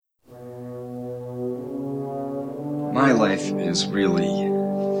My life is really,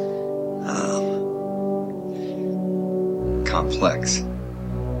 complex.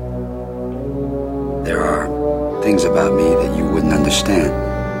 There are things about me that you wouldn't understand.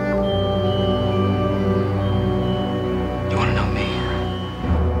 You want to know me?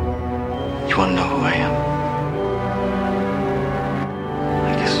 You want to know who I am?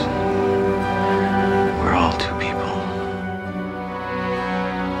 I guess we're all two people.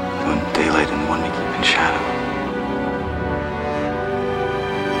 One daylight and one we keep in shadow.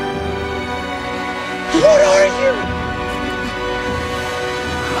 What are you?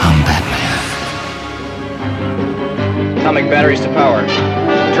 I'm Batman. Atomic batteries to power.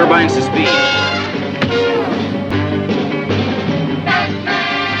 Turbines to speed.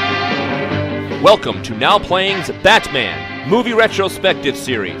 Welcome to Now Playing's Batman Movie Retrospective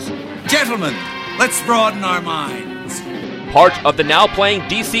Series. Gentlemen, let's broaden our minds. Part of the Now Playing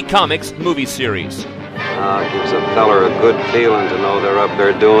DC Comics movie series. Gives a feller a good feeling to know they're up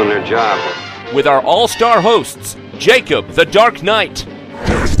there doing their job. With our all-star hosts, Jacob the Dark Knight.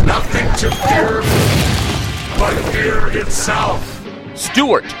 There's nothing to fear but fear itself.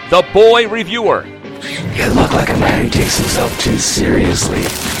 Stuart the Boy Reviewer. You look like a man who takes himself too seriously.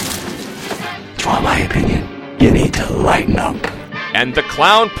 Do you want my opinion? You need to lighten up. And the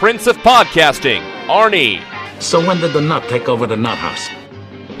Clown Prince of Podcasting, Arnie. So when did the nut take over the nut house?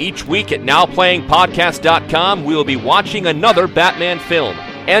 Each week at NowPlayingPodcast.com, we'll be watching another Batman film,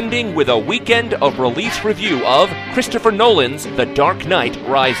 ending with a weekend of release review of Christopher Nolan's The Dark Knight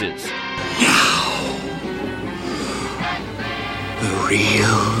Rises. Now, the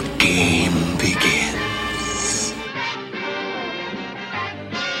real game begins.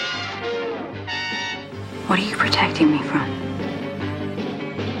 What are you protecting me from?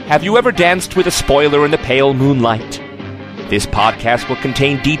 Have you ever danced with a spoiler in the pale moonlight? This podcast will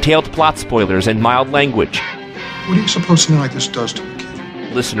contain detailed plot spoilers and mild language. What do you suppose something like this does to a kid?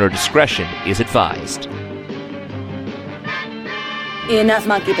 Listener discretion is advised. Enough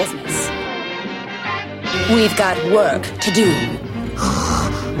monkey business. We've got work to do.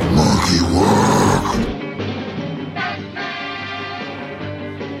 Monkey work.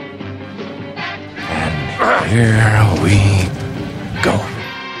 And here we go.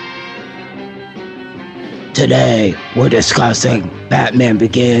 Today, we're discussing Batman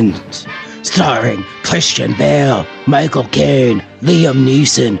Begins, starring Christian Bale, Michael Caine, Liam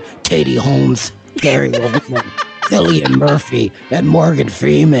Neeson, Katie Holmes, Gary Oldman, Cillian Murphy, and Morgan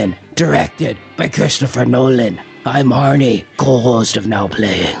Freeman, directed by Christopher Nolan. I'm Arnie, co-host of Now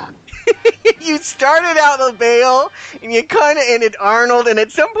Playing. You started out with Bale, and you kind of ended Arnold, and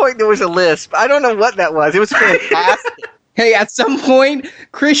at some point there was a lisp. I don't know what that was. It was fantastic. Hey, at some point,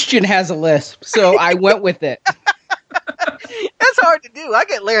 Christian has a lisp, so I went with it. That's hard to do. I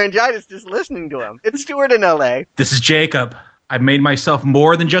get laryngitis just listening to him. It's Stuart in L.A. This is Jacob. I've made myself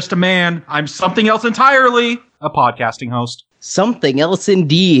more than just a man. I'm something else entirely. A podcasting host. Something else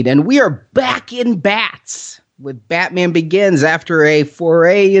indeed. And we are back in Bats with Batman Begins after a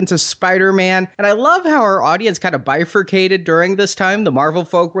foray into Spider-Man. And I love how our audience kind of bifurcated during this time. The Marvel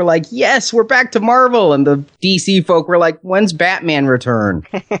folk were like, yes, we're back to Marvel. And the DC folk were like, when's Batman return?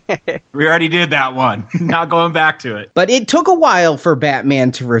 We already did that one. Not going back to it. But it took a while for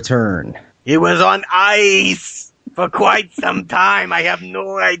Batman to return. It was on ice for quite some time. I have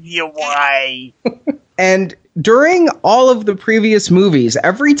no idea why. And during all of the previous movies,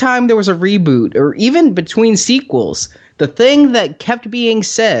 every time there was a reboot, or even between sequels, the thing that kept being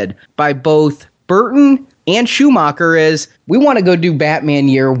said by both Burton and Schumacher is, we want to go do Batman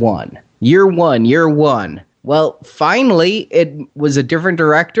year one. Year one. Well, finally, it was a different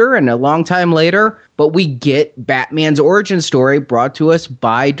director and a long time later, but we get Batman's origin story brought to us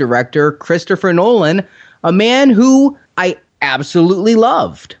by director Christopher Nolan, a man who I absolutely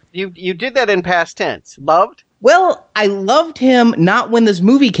loved. You did that in past tense. Loved? Well, I loved him not when this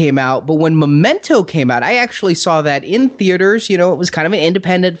movie came out, but when Memento came out. I actually saw that in theaters. You know, it was kind of an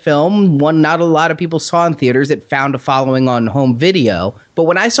independent film, one not a lot of people saw in theaters. It found a following on home video. But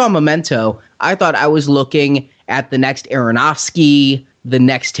when I saw Memento, I thought I was looking at the next Aronofsky, the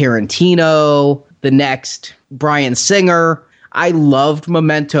next Tarantino, the next Bryan Singer. I loved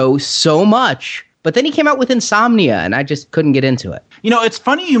Memento so much. But then he came out with Insomnia, and I just couldn't get into it. You know, it's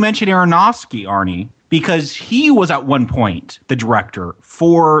funny you mentioned Aronofsky, Arnie, because he was at one point the director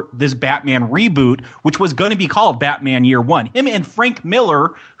for this Batman reboot, which was going to be called Batman Year One. Him and Frank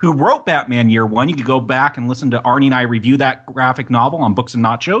Miller, who wrote Batman Year One, you could go back and listen to Arnie and I review that graphic novel on Books and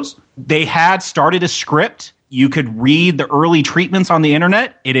Nachos. They had started a script. You could read the early treatments on the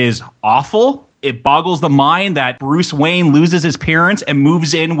internet. It is awful. it boggles the mind that Bruce Wayne loses his parents and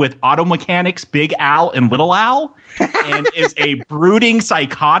moves in with auto mechanics Big Al and Little Al and is a brooding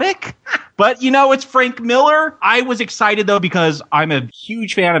psychotic. But, it's Frank Miller. I was excited, though, because I'm a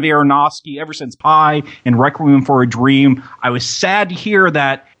huge fan of Aronofsky ever since Pi and Requiem for a Dream. I was sad to hear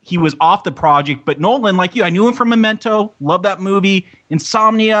that he was off the project. But Nolan, like you, I knew him from Memento. Love that movie.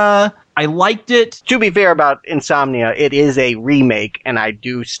 Insomnia. I liked it. To be fair about Insomnia, it is a remake, and I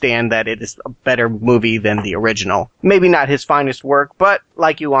do stand that it is a better movie than the original. Maybe not his finest work, but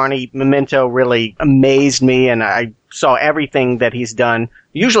like you, Arnie, Memento really amazed me, and I saw everything that he's done,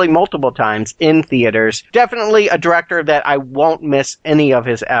 usually multiple times, in theaters. Definitely a director that I won't miss any of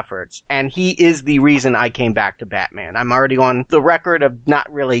his efforts, and he is the reason I came back to Batman. I'm already on the record of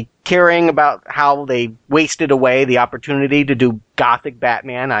not really caring about how they wasted away the opportunity to do Gothic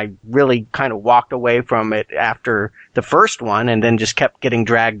Batman. I really kind of walked away from it after the first one and then just kept getting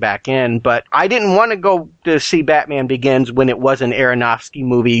dragged back in. But I didn't want to go to see Batman Begins when it was an Aronofsky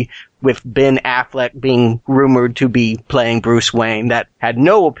movie with Ben Affleck being rumored to be playing Bruce Wayne. That had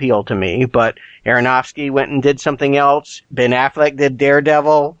no appeal to me, but Aronofsky went and did something else. Ben Affleck did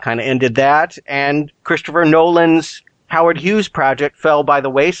Daredevil, kind of ended that, and Christopher Nolan's Howard Hughes project fell by the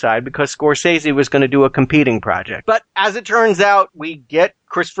wayside because Scorsese was going to do a competing project. But as it turns out, we get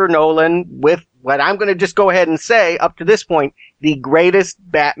Christopher Nolan with what I'm going to just go ahead and say, up to this point, the greatest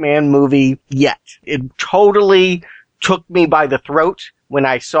Batman movie yet. It totally took me by the throat. When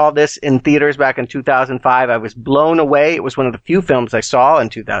I saw this in theaters back in 2005, I was blown away. It was one of the few films I saw in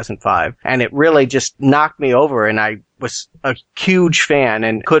 2005, and it really just knocked me over, and I was a huge fan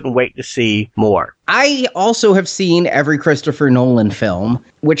and couldn't wait to see more. I also have seen every Christopher Nolan film,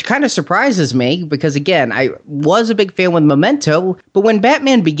 which kind of surprises me because, again, I was a big fan with Memento, but when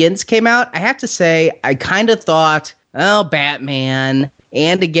Batman Begins came out, I have to say I kind of thought, oh, Batman.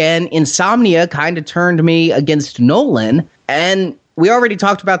 And again, Insomnia kind of turned me against Nolan, and we already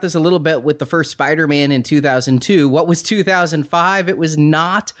talked about this a little bit with the first Spider-Man in 2002. What was 2005? It was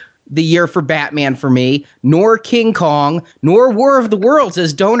not the year for Batman for me, nor King Kong, nor War of the Worlds,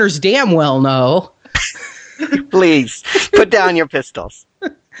 as donors damn well know. Please, put down your pistols.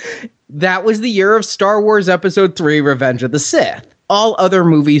 That was the year of Star Wars Episode 3, Revenge of the Sith. All other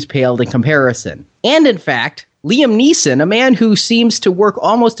movies paled in comparison. And in fact, Liam Neeson, a man who seems to work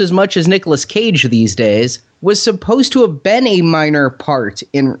almost as much as Nicolas Cage these days, was supposed to have been a minor part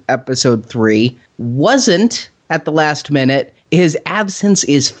in Episode 3, wasn't at the last minute. His absence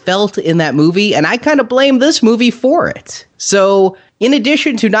is felt in that movie, and I kind of blame this movie for it. So, in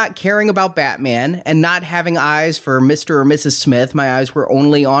addition to not caring about Batman and not having eyes for Mr. or Mrs. Smith, my eyes were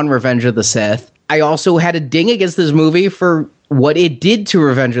only on Revenge of the Sith. I also had a ding against this movie for what it did to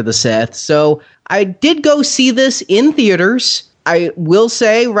Revenge of the Sith. So, I did go see this in theaters. I will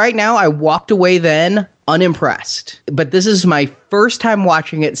say right now, I walked away then unimpressed. But this is my first time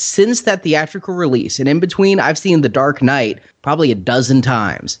watching it since that theatrical release. And in between, I've seen The Dark Knight probably a dozen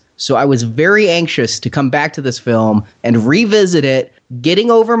times. So I was very anxious to come back to this film and revisit it,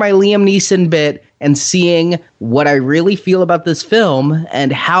 getting over my Liam Neeson bit and seeing what I really feel about this film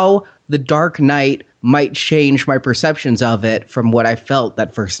and how The Dark Knight might change my perceptions of it from what I felt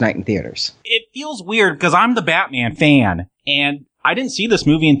that first night in theaters. It feels weird because I'm the Batman fan, and I didn't see this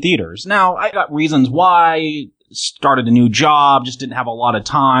movie in theaters. Now, I got reasons why. Started a new job, just didn't have a lot of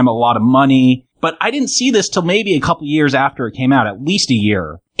time, a lot of money. But I didn't see this till maybe a couple years after it came out, at least a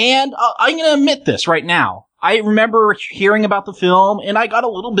year. And I'm going to admit this right now. I remember hearing about the film, and I got a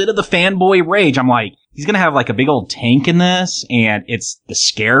little bit of the fanboy rage. I'm like, he's going to have like a big old tank in this, and it's the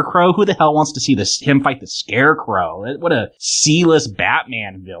Scarecrow. Who the hell wants to see him fight the Scarecrow? What a C-list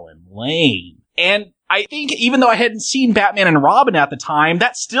Batman villain. Lame. And I think even though I hadn't seen Batman and Robin at the time,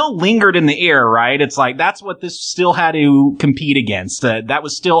 that still lingered in the air, right? It's like, that's what this still had to compete against. That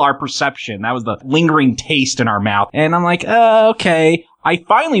was still our perception. That was the lingering taste in our mouth. And I'm like, okay. I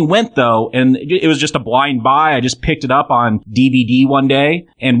finally went, though, and it was just a blind buy. I just picked it up on DVD one day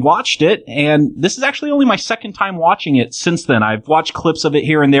and watched it, and this is actually only my second time watching it since then. I've watched clips of it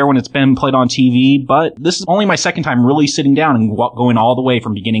here and there when it's been played on TV, but this is only my second time really sitting down and going all the way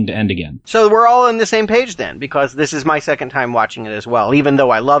from beginning to end again. So we're all on the same page then, because this is my second time watching it as well. Even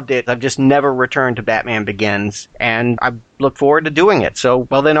though I loved it, I've just never returned to Batman Begins, and I look forward to doing it. So,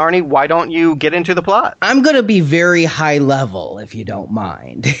 well then, Arnie, why don't you get into the plot? I'm going to be very high level, if you don't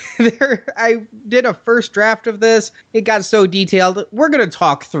mind. I did a first draft of this. It got so detailed. We're going to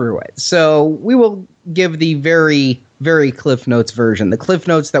talk through it. So we will give the very, very Cliff Notes version. The Cliff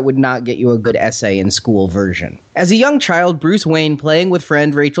Notes that would not get you a good essay in school version. As a young child, Bruce Wayne, playing with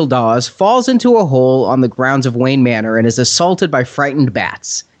friend Rachel Dawes, falls into a hole on the grounds of Wayne Manor and is assaulted by frightened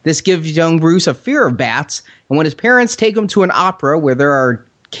bats. This gives young Bruce a fear of bats, and when his parents take him to an opera where there are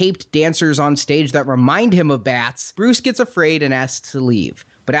caped dancers on stage that remind him of bats, Bruce gets afraid and asks to leave.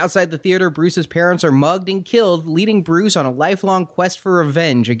 But outside the theater, Bruce's parents are mugged and killed, leading Bruce on a lifelong quest for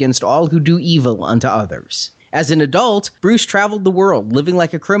revenge against all who do evil unto others. As an adult, Bruce traveled the world, living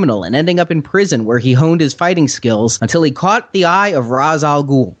like a criminal and ending up in prison where he honed his fighting skills until he caught the eye of Ra's al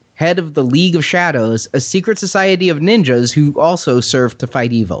Ghul, head of the League of Shadows, a secret society of ninjas who also serve to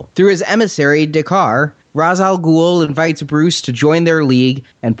fight evil. Through his emissary, Dakar, Ra's al Ghul invites Bruce to join their league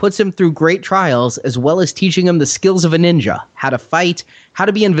and puts him through great trials, as well as teaching him the skills of a ninja, how to fight, how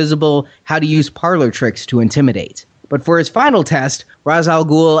to be invisible, how to use parlor tricks to intimidate. But for his final test, Ra's al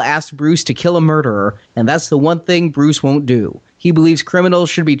Ghul asks Bruce to kill a murderer, and that's the one thing Bruce won't do. He believes criminals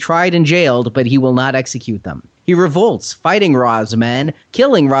should be tried and jailed, but he will not execute them. He revolts, fighting Ra's men,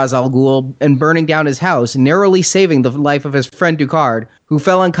 killing Ra's al Ghul and burning down his house, narrowly saving the life of his friend Ducard, who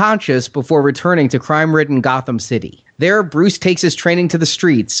fell unconscious before returning to crime-ridden Gotham City. There, Bruce takes his training to the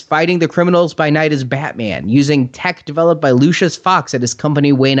streets, fighting the criminals by night as Batman, using tech developed by Lucius Fox at his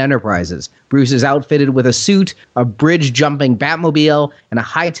company Wayne Enterprises. Bruce is outfitted with a suit, a bridge-jumping Batmobile, and a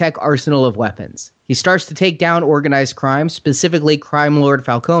high-tech arsenal of weapons. He starts to take down organized crime, specifically crime lord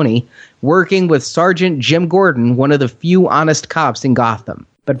Falcone, working with Sergeant Jim Gordon, one of the few honest cops in Gotham.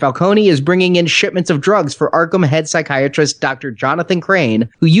 But Falcone is bringing in shipments of drugs for Arkham head psychiatrist Dr. Jonathan Crane,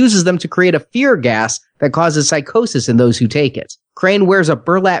 who uses them to create a fear gas that causes psychosis in those who take it. Crane wears a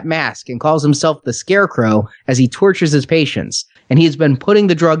burlap mask and calls himself the Scarecrow as he tortures his patients, and he has been putting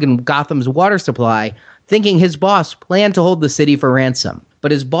the drug in Gotham's water supply, thinking his boss planned to hold the city for ransom.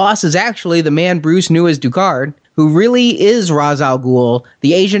 But his boss is actually the man Bruce knew as Ducard, who really is Ra's al Ghul.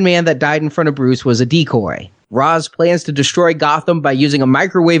 The Asian man that died in front of Bruce was a decoy. Ra's plans to destroy Gotham by using a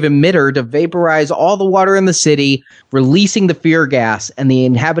microwave emitter to vaporize all the water in the city, releasing the fear gas, and the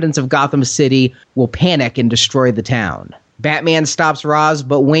inhabitants of Gotham City will panic and destroy the town. Batman stops Ra's,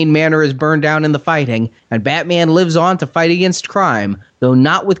 but Wayne Manor is burned down in the fighting, and Batman lives on to fight against crime, though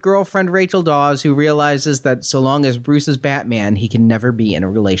not with girlfriend Rachel Dawes, who realizes that so long as Bruce is Batman, he can never be in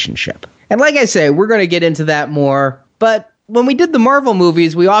a relationship. And like I say, we're going to get into that more, but when we did the Marvel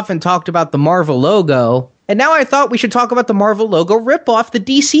movies, we often talked about the Marvel logo, and now I thought we should talk about the Marvel logo ripoff the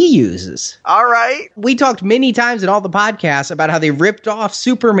DC uses. All right. We talked many times in all the podcasts about how they ripped off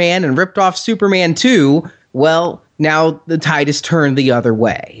Superman and ripped off Superman 2. Well, now the tide is turned the other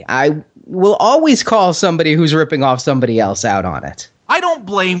way. I will always call somebody who's ripping off somebody else out on it. I don't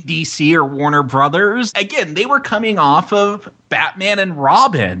blame DC or Warner Brothers. Again, they were coming off of Batman and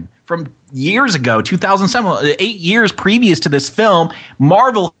Robin from years ago, 2007, 8 years previous to this film.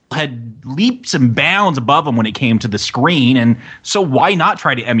 Marvel had leaps and bounds above them when it came to the screen, and so why not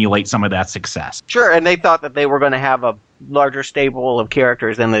try to emulate some of that success? Sure, and they thought that they were going to have a larger stable of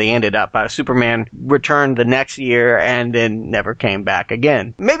characters than they ended up. Superman returned the next year and then never came back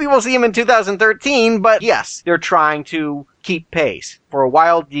again. Maybe we'll see him in 2013, but yes, they're trying to keep pace. For a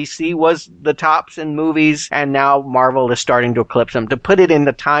while, DC was the tops in movies, and now Marvel is starting to eclipse them. To put it in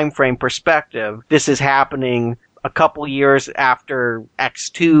the time frame perspective, this is happening a couple years after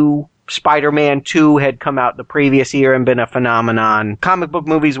X2. Spider-Man 2 had come out the previous year and been a phenomenon. Comic book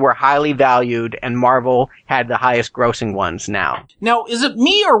movies were highly valued, and Marvel had the highest grossing ones now. Now, is it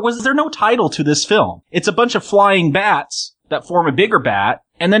me, or was there no title to this film? It's a bunch of flying bats that form a bigger bat,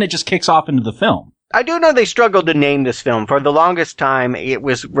 and then it just kicks off into the film. I do know they struggled to name this film. For the longest time, it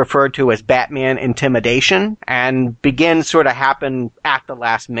was referred to as Batman Intimidation, and Begin sort of happened at the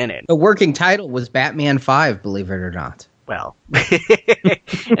last minute. The working title was Batman 5, believe it or not. Well,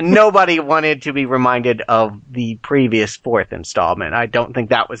 nobody wanted to be reminded of the previous fourth installment. I don't think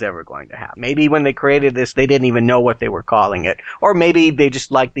that was ever going to happen. Maybe when they created this, they didn't even know what they were calling it. Or maybe they just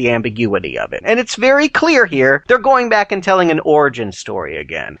liked the ambiguity of it. And it's very clear here, they're going back and telling an origin story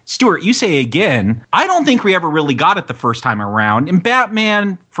again. Stuart, you say again. I don't think we ever really got it the first time around. In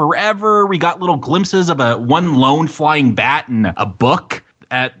Batman Forever, we got little glimpses of one lone flying bat in a book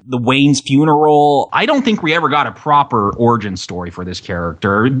at the Wayne's funeral. I don't think we ever got a proper origin story for this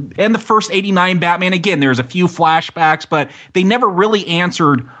character. And the first 89 Batman, again, there's a few flashbacks, but they never really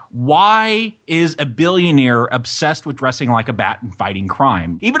answered why is a billionaire obsessed with dressing like a bat and fighting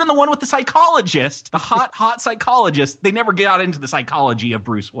crime. Even in the one with the psychologist, the hot psychologist, they never got into the psychology of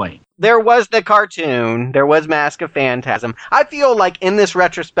Bruce Wayne. There was the cartoon. There was Mask of Phantasm. I feel like in this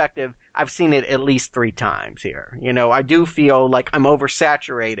retrospective, I've seen it at least 3 times here. You know, I do feel like I'm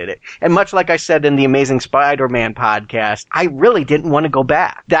oversaturated it. And much like I said in the Amazing Spider-Man podcast, I really didn't want to go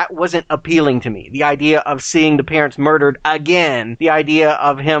back. That wasn't appealing to me. The idea of seeing the parents murdered again, the idea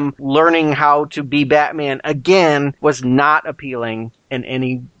of him him learning how to be Batman again was not appealing in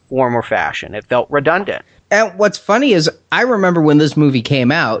any form or fashion. It felt redundant. And what's funny is I remember when this movie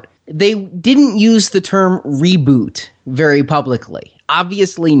came out, they didn't use the term reboot very publicly.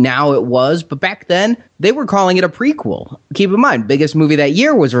 Obviously now it was, but back then they were calling it a prequel. Keep in mind, biggest movie that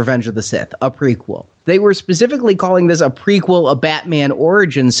year was Revenge of the Sith, a prequel. They were specifically calling this a prequel, a Batman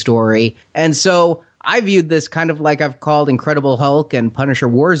origin story. And so I viewed this kind of like I've called Incredible Hulk and Punisher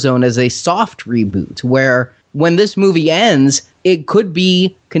Warzone as a soft reboot, where when this movie ends, it could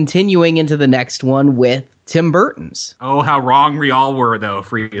be continuing into the next one with Tim Burton's. Oh, how wrong we all were, though,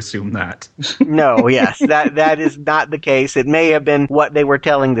 if we assume that. No, yes, that is not the case. It may have been what they were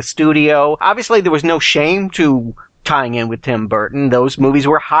telling the studio. Obviously, there was no shame to tying in with Tim Burton. Those movies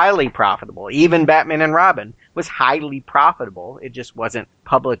were highly profitable. Even Batman and Robin was highly profitable. It just wasn't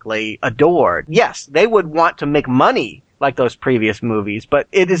publicly adored. Yes, they would want to make money like those previous movies, but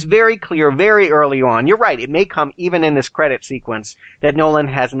it is very clear very early on. You're right, it may come even in this credit sequence that Nolan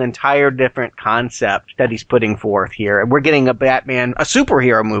has an entire different concept that he's putting forth here. We're getting a Batman, a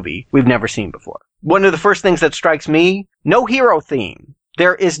superhero movie we've never seen before. One of the first things that strikes me, no hero theme.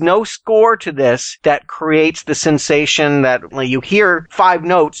 There is no score to this that creates the sensation that you hear 5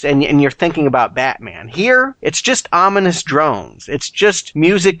 notes and you're thinking about Batman. Here, it's just ominous drones. It's just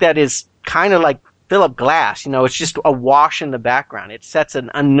music that is kind of like Philip Glass, it's just a wash in the background. It sets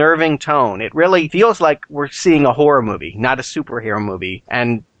an unnerving tone. It really feels like we're seeing a horror movie, not a superhero movie.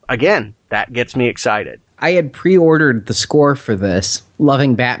 And again, that gets me excited. I had pre-ordered the score for this,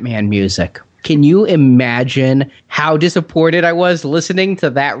 loving Batman music. Can you imagine how disappointed I was listening to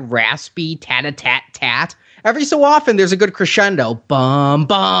that raspy tat-a-tat-tat? Every so often, there's a good crescendo, bum,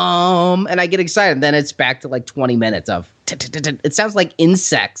 bum, and I get excited. Then it's back to like 20 minutes of, it sounds like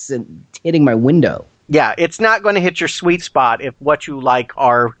insects hitting my window. Yeah, it's not going to hit your sweet spot if what you like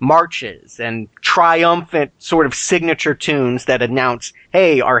are marches and triumphant sort of signature tunes that announce,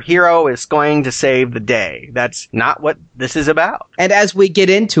 hey, our hero is going to save the day. That's not what this is about. And as we get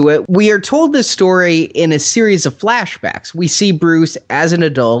into it, we are told this story in a series of flashbacks. We see Bruce as an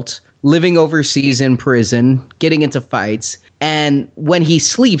adult, living overseas in prison, getting into fights. And when he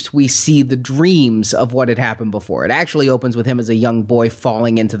sleeps, we see the dreams of what had happened before. It actually opens with him as a young boy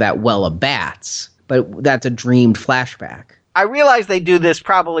falling into that well of bats. But that's a dreamed flashback. I realize they do this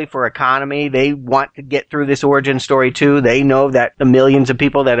probably for economy. They want to get through this origin story too. They know that the millions of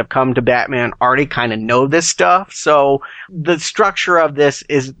people that have come to Batman already kind of know this stuff. So the structure of this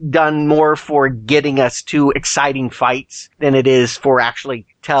is done more for getting us to exciting fights than it is for actually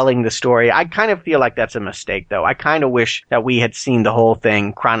telling the story. I kind of feel like that's a mistake, though. I kind of wish that we had seen the whole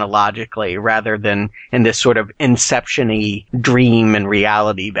thing chronologically rather than in this sort of inception-y dream and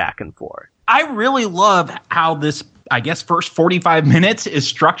reality back and forth. I really love how this, I guess, first 45 minutes is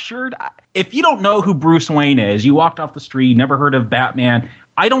structured. If you don't know who Bruce Wayne is, you walked off the street, never heard of Batman,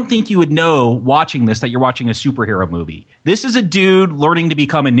 I don't think you would know watching this that you're watching a superhero movie. This is a dude learning to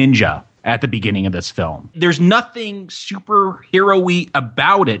become a ninja at the beginning of this film. There's nothing superhero-y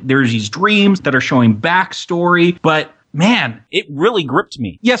about it. There's these dreams that are showing backstory, but man, it really gripped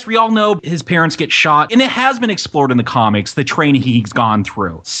me. Yes, we all know his parents get shot, and it has been explored in the comics, the training he's gone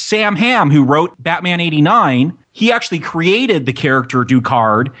through. Sam Hamm, who wrote Batman 89, he actually created the character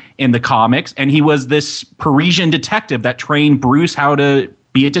Ducard in the comics, and he was this Parisian detective that trained Bruce how to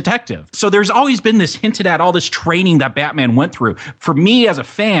be a detective. So there's always been this hinted at all this training that Batman went through. For me as a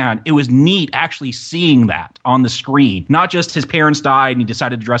fan, it was neat actually seeing that on the screen. Not just his parents died and he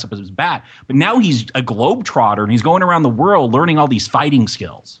decided to dress up as Bat, but now he's a globetrotter and he's going around the world learning all these fighting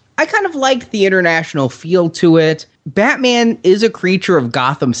skills. I kind of liked the international feel to it. Batman is a creature of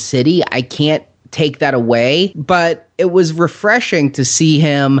Gotham City. I can't take that away, but it was refreshing to see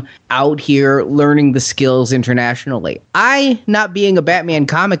him out here learning the skills internationally. I, not being a Batman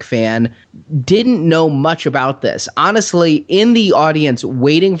comic fan, didn't know much about this. Honestly, in the audience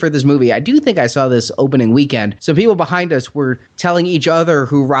waiting for this movie, I do think I saw this opening weekend. So people behind us were telling each other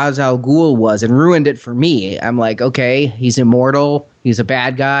who Ra's al Ghul was and ruined it for me. I'm like, okay, he's immortal. He's a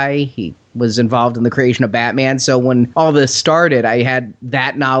bad guy. He was involved in the creation of Batman. So when all this started, I had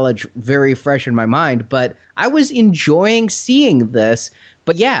that knowledge very fresh in my mind. But I was enjoying seeing this.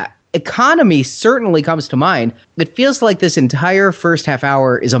 But yeah, economy certainly comes to mind. It feels like this entire first half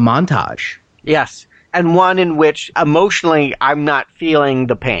hour is a montage. Yes, and one in which emotionally I'm not feeling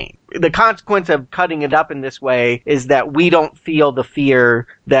the pain. The consequence of cutting it up in this way is that we don't feel the fear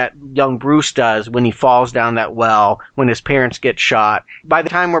that young Bruce does when he falls down that well, when his parents get shot. By the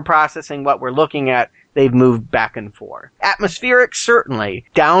time we're processing what we're looking at, they've moved back and forth. Atmospheric, certainly.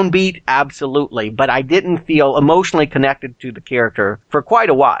 Downbeat, absolutely. But I didn't feel emotionally connected to the character for quite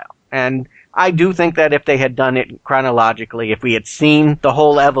a while. And I do think that if they had done it chronologically, if we had seen the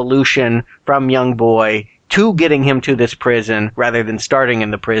whole evolution from young boy to getting him to this prison rather than starting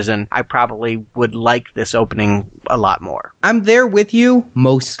in the prison, I probably would like this opening a lot more. I'm there with you,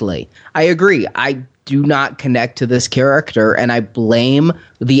 mostly. I agree. I do not connect to this character, and I blame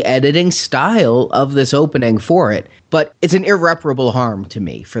the editing style of this opening for it. But it's an irreparable harm to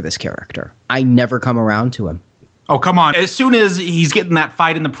me for this character. I never come around to him. Oh, come on. As soon as he's getting that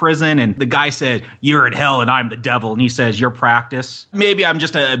fight in the prison and the guy said, "You're in hell and I'm the devil," and he says, "Your practice." Maybe I'm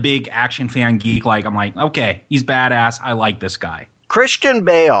just a big action fan geek. I'm like, okay, he's badass. I like this guy. Christian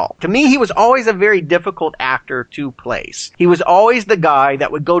Bale. To me, he was always a very difficult actor to place. He was always the guy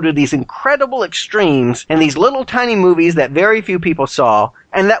that would go to these incredible extremes in these little tiny movies that very few people saw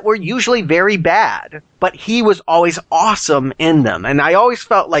and that were usually very bad. But he was always awesome in them. And I always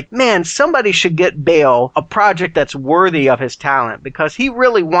felt like, man, somebody should get Bale a project that's worthy of his talent, because he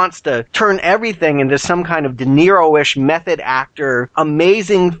really wants to turn everything into some kind of De Niro-ish method actor,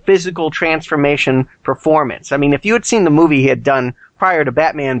 amazing physical transformation performance. I mean, if you had seen the movie he had done prior to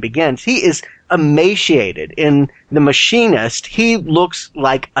Batman Begins, he is emaciated. In The Machinist, he looks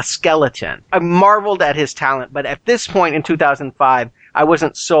like a skeleton. I marveled at his talent, but at this point in 2005, I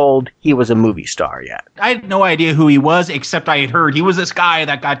wasn't sold he was a movie star yet. I had no idea who he was, except I had heard he was this guy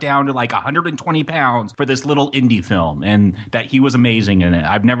that got down to 120 pounds for this little indie film, and that he was amazing in it.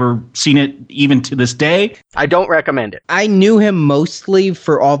 I've never seen it even to this day. I don't recommend it. I knew him mostly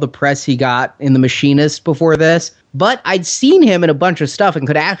for all the press he got in The Machinist before this, but I'd seen him in a bunch of stuff and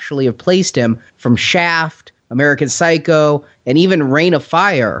could actually have placed him from Shaft, American Psycho, and even Reign of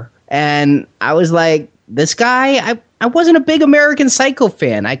Fire. And I was like, this guy, I wasn't a big American Psycho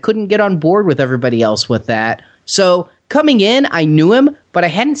fan. I couldn't get on board with everybody else with that. So coming in, I knew him, but I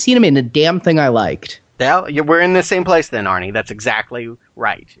hadn't seen him in a damn thing I liked. Well, we're in the same place then, Arnie. That's exactly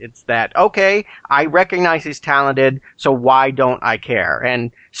right. It's that, okay, I recognize he's talented, so why don't I care?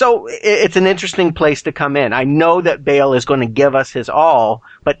 And so it's an interesting place to come in. I know that Bale is going to give us his all,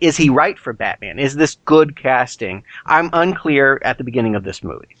 but is he right for Batman? Is this good casting? I'm unclear at the beginning of this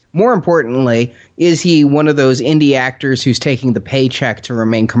movie. More importantly, is he one of those indie actors who's taking the paycheck to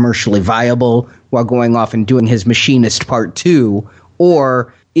remain commercially viable while going off and doing his Machinist Part 2,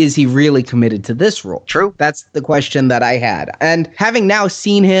 or is he really committed to this role? True. That's the question that I had. And having now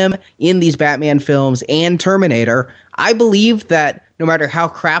seen him in these Batman films and Terminator, I believe that no matter how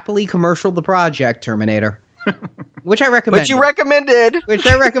crappily commercial the project, Terminator, which I recommended. Which you recommended. Which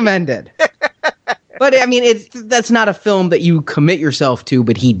I recommended. But, I mean, that's not a film that you commit yourself to,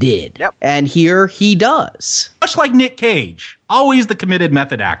 but he did. Yep. And here he does. Much like Nick Cage, always the committed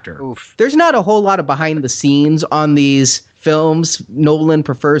method actor. Oof. There's not a whole lot of behind the scenes on these films. Nolan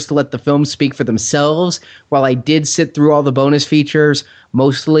prefers to let the films speak for themselves. While I did sit through all the bonus features,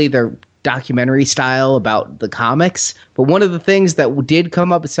 mostly they're documentary style about the comics. But one of the things that did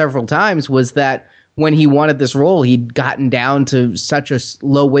come up several times was that when he wanted this role, he'd gotten down to such a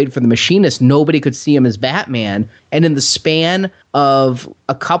low weight for The Machinist, nobody could see him as Batman. And in the span of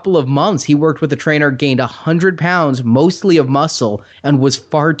a couple of months, he worked with a trainer, gained 100 pounds, mostly of muscle, and was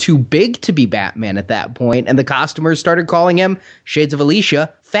far too big to be Batman at that point. And the costumers started calling him, Shades of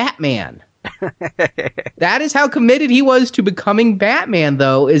Alicia, Fat Man. That is how committed he was to becoming Batman,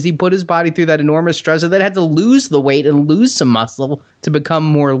 though, as he put his body through that enormous stressor that had to lose the weight and lose some muscle to become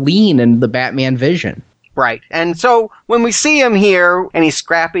more lean in the Batman vision. Right. And so when we see him here and he's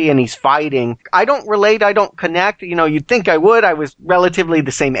scrappy and he's fighting, I don't relate, I don't connect. You know, you'd think I would. I was relatively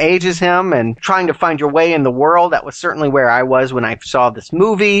the same age as him and trying to find your way in the world. That was certainly where I was when I saw this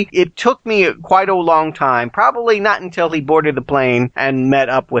movie. It took me quite a long time, probably not until he boarded the plane and met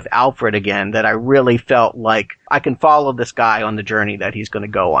up with Alfred again, that I really felt like I can follow this guy on the journey that he's going to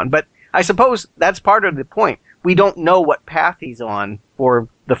go on. But I suppose that's part of the point. We don't know what path he's on for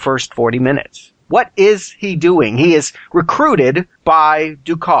the first 40 minutes. What is he doing? He is recruited by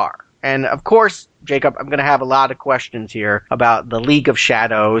Dukat. And of course, Jacob, I'm going to have a lot of questions here about the League of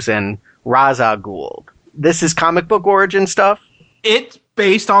Shadows and Ra's al Ghul. This is comic book origin stuff? It's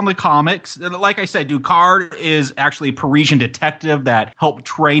based on the comics. Like I said, Dukat is actually a Parisian detective that helped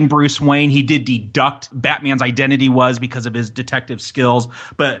train Bruce Wayne. He did deduct Batman's identity was because of his detective skills.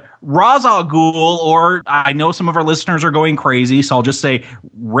 But Ra's al Ghul, or I know some of our listeners are going crazy, so I'll just say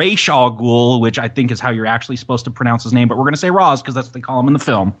Ra's al Ghul, which I think is how you're actually supposed to pronounce his name, but we're going to say Ra's because that's what they call him in the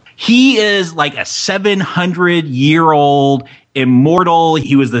film. He is like a 700-year-old immortal.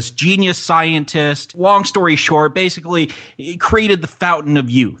 He was this genius scientist. Long story short, basically, he created the Fountain of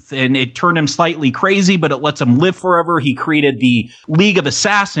Youth, and it turned him slightly crazy, but it lets him live forever. He created the League of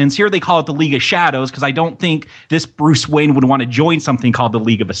Assassins. Here they call it the League of Shadows, because I don't think this Bruce Wayne would want to join something called the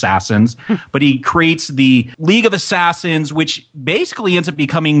League of Assassins. But he creates the League of Assassins, which basically ends up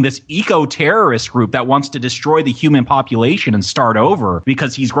becoming this eco-terrorist group that wants to destroy the human population and start over,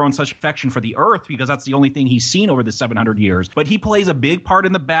 because he's grown such affection for the Earth, because that's the only thing he's seen over the 700 years. But he plays a big part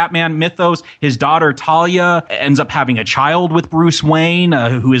in the Batman mythos. His daughter Talia ends up having a child with Bruce Wayne,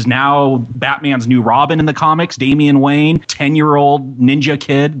 who is now Batman's new Robin in the comics, Damian Wayne, 10-year-old ninja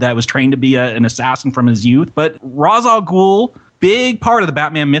kid that was trained to be an assassin from his youth. But Ra's al Ghul, big part of the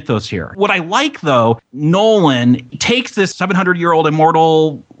Batman mythos here. What I like, though, Nolan takes this 700-year-old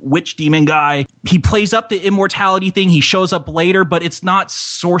immortal witch demon guy. He plays up the immortality thing. He shows up later, but it's not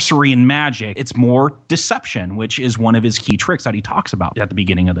sorcery and magic. It's more deception, which is one of his key tricks that he talks about at the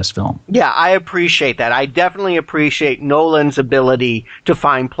beginning of this film. Yeah, I appreciate that. I definitely appreciate Nolan's ability to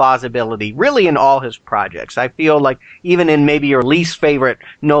find plausibility, really, in all his projects. I feel like even in maybe your least favorite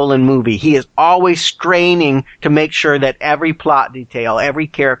Nolan movie, he is always straining to make sure that every plot detail, every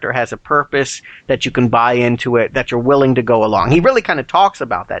character has a purpose, that you can buy into it, that you're willing to go along. He really kind of talks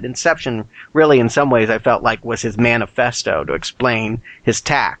about that. Inception, really, in some ways, I felt like was his manifesto to explain his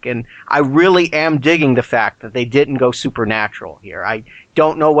tack. And I really am digging the fact that they didn't go supernatural here. I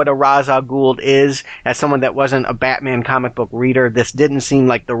don't know what a Ra's al Ghul is. As someone that wasn't a Batman comic book reader, this didn't seem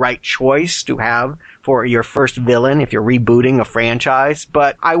like the right choice to have for your first villain if you're rebooting a franchise.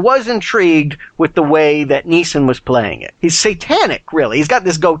 But I was intrigued with the way that Neeson was playing it. He's satanic, really. He's got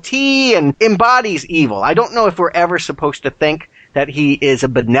this goatee and embodies evil. I don't know if we're ever supposed to think that he is a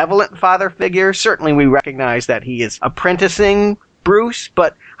benevolent father figure. Certainly we recognize that he is apprenticing Bruce,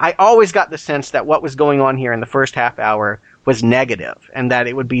 but I always got the sense that what was going on here in the first half hour was negative, and that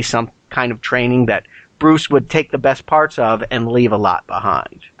it would be some kind of training that Bruce would take the best parts of and leave a lot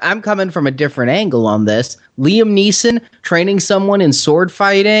behind. I'm coming from a different angle on this. Liam Neeson training someone in sword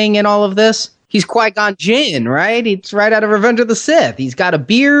fighting and all of this. He's Qui-Gon Jinn, right? It's right out of Revenge of the Sith. He's got a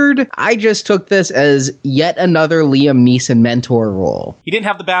beard. I just took this as yet another Liam Neeson mentor role. He didn't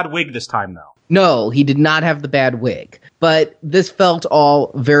have the bad wig this time, though. No, he did not have the bad wig. But this felt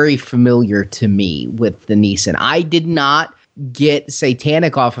all very familiar to me with the Neeson. I did not get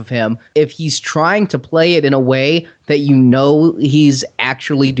satanic off of him. If he's trying to play it in a way that you know he's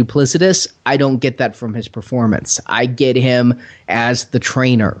actually duplicitous, I don't get that from his performance. I get him as the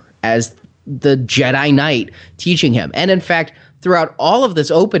trainer, as the Jedi Knight teaching him. And in fact, throughout all of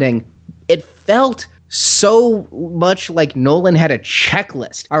this opening, it felt so much like Nolan had a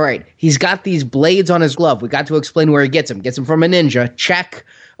checklist. All right, he's got these blades on his glove. We got to explain where he gets them. Gets them from a ninja. Check.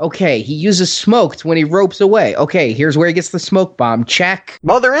 Okay, he uses smoke when he ropes away. Okay, here's where he gets the smoke bomb. Check.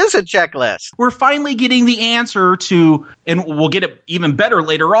 Well, there is a checklist. We're finally getting the answer to, and we'll get it even better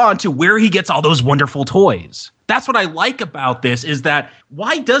later on, to where he gets all those wonderful toys. That's what I like about this, is that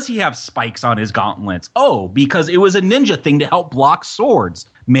why does he have spikes on his gauntlets? Oh, because it was a ninja thing to help block swords.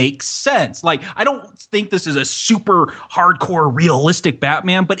 Makes sense. Like, I don't think this is a super hardcore realistic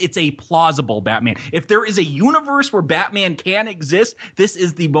Batman, but it's a plausible Batman. If there is a universe where Batman can exist, this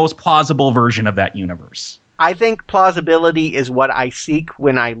is the most plausible version of that universe. I think plausibility is what I seek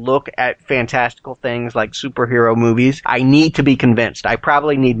when I look at fantastical things like superhero movies. I need to be convinced. I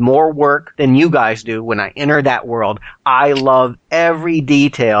probably need more work than you guys do when I enter that world. I love every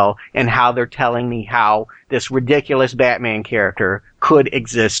detail in how they're telling me how this ridiculous Batman character could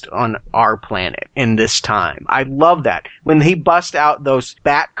exist on our planet in this time. I love that. When he busts out those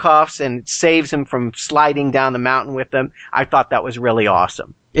bat cuffs and saves him from sliding down the mountain with them, I thought that was really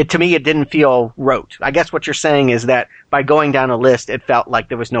awesome. To me, it didn't feel rote. I guess what you're saying is that by going down a list, it felt like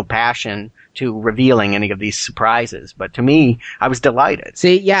there was no passion to revealing any of these surprises. But to me, I was delighted.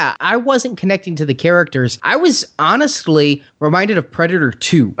 See, yeah, I wasn't connecting to the characters. I was honestly reminded of Predator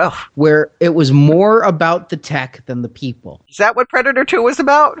 2, where it was more about the tech than the people. Is that what Predator 2 was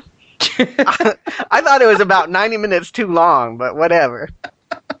about? I thought it was about 90 minutes too long, but whatever.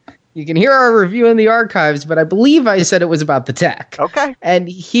 You can hear our review in the archives, but I believe I said it was about the tech. Okay. And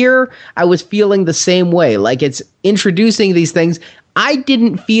here I was feeling the same way. Like, it's introducing these things. I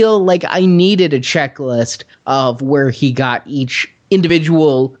didn't feel like I needed a checklist of where he got each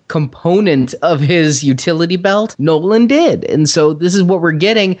individual component of his utility belt. Nolan did. And so this is what we're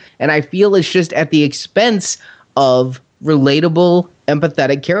getting. And I feel it's just at the expense of relatable,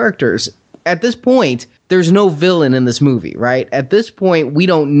 empathetic characters. At this point, there's no villain in this movie, right? At this point, we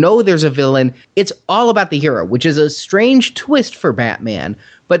don't know there's a villain. It's all about the hero, which is a strange twist for Batman.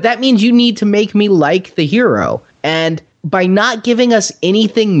 But that means you need to make me like the hero. And by not giving us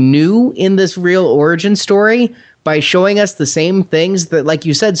anything new in this real origin story, by showing us the same things that, like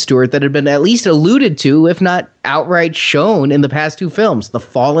you said, Stuart, that had been at least alluded to, if not outright shown in the past two films, the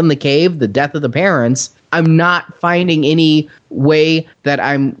fall in the cave, the death of the parents, I'm not finding any way that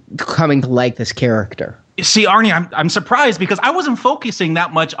I'm coming to like this character. See, Arnie, I'm surprised because I wasn't focusing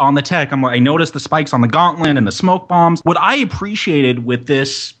that much on the tech. I noticed the spikes on the gauntlet and the smoke bombs. What I appreciated with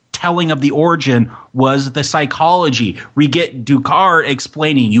this telling of the origin was the psychology. We get Ducard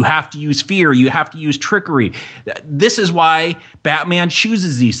explaining you have to use fear, you have to use trickery. This is why Batman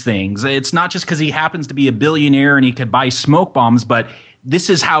chooses these things. It's not just because he happens to be a billionaire and he could buy smoke bombs, but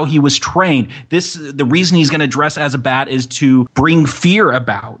this is how he was trained. The reason he's going to dress as a bat is to bring fear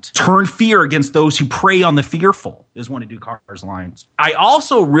about, turn fear against those who prey on the fearful, is one of Ducard's lines. I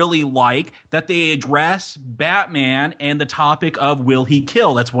also really like that they address Batman and the topic of will he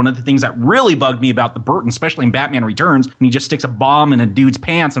kill. That's one of the things that really bugged me about the Burton, especially in Batman Returns, when he just sticks a bomb in a dude's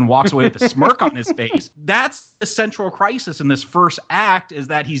pants and walks away with a smirk on his face. That's the central crisis in this first act, is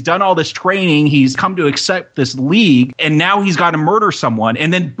that he's done all this training, he's come to accept this league, and now he's got to murder someone.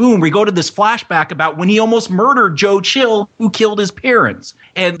 And then, boom, we go to this flashback about when he almost murdered Joe Chill, who killed his parents.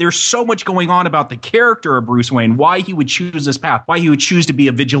 And there's so much going on about the character of Bruce Wayne, why he would choose this path, why he would choose to be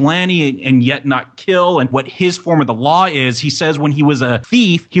a vigilante and yet not kill, and what his form of the law is. He says when he was a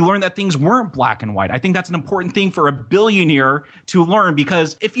thief, he learned that things weren't black and white. I think that's an important thing for a billionaire to learn,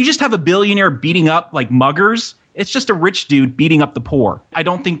 because if you just have a billionaire beating up like muggers, it's just a rich dude beating up the poor. I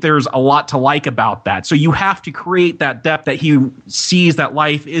don't think there's a lot to like about that. So you have to create that depth that he sees that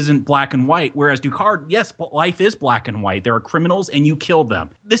life isn't black and white. Whereas Ducard, yes, life is black and white. There are criminals and you kill them.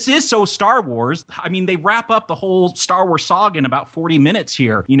 This is so Star Wars. I mean, they wrap up the whole Star Wars saga in about 40 minutes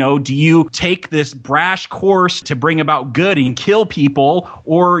here. You know, do you take this brash course to bring about good and kill people?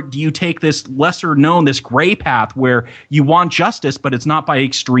 Or do you take this lesser known, this gray path where you want justice, but it's not by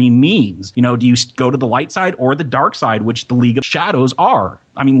extreme means? You know, do you go to the light side or the dark side, which the League of Shadows are?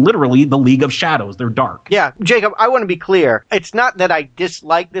 I mean, literally, the League of Shadows. They're dark. Yeah, Jacob, I want to be clear. It's not that I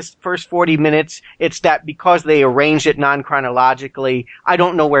dislike this first 40 minutes. It's that because they arranged it non-chronologically, I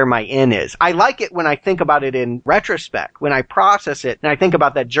don't know where my in is. I like it when I think about it in retrospect, when I process it and I think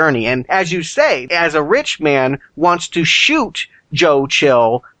about that journey. And as you say, as a rich man wants to shoot Joe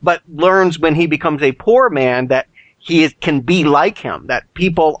Chill, but learns when he becomes a poor man that he can be like him, that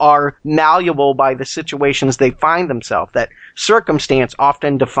people are malleable by the situations they find themselves, that circumstance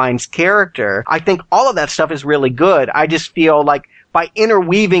often defines character. I think all of that stuff is really good. I just feel like by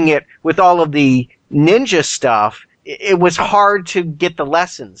interweaving it with all of the ninja stuff, it was hard to get the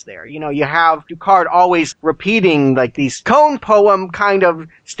lessons there. You know, you have Ducard always repeating like these cone poem kind of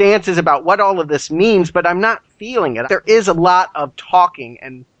stances about what all of this means, but I'm not feeling it. There is a lot of talking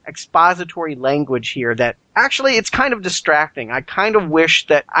and expository language here that actually it's kind of distracting. I kind of wish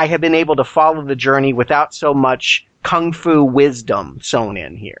that I had been able to follow the journey without so much kung fu wisdom sewn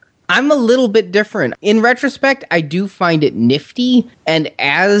in here. I'm a little bit different. In retrospect, I do find it nifty, and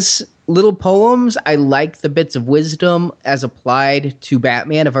as little poems, I like the bits of wisdom as applied to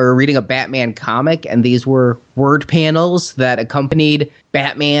Batman. If I were reading a Batman comic and these were word panels that accompanied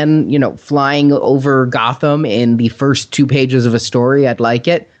Batman, you know, flying over Gotham in the first 2 pages of a story, I'd like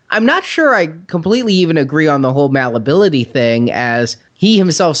it. I'm not sure I completely even agree on the whole malleability thing. As he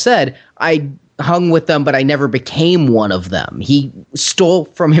himself said, I hung with them, but I never became one of them. He stole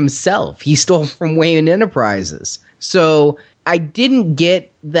from himself. He stole from Wayne Enterprises. So I didn't get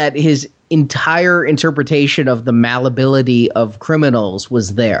that his entire interpretation of the malleability of criminals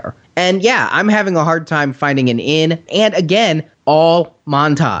was there. And yeah, I'm having a hard time finding an in. And again, all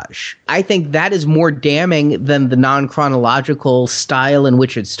montage. I think that is more damning than the non-chronological style in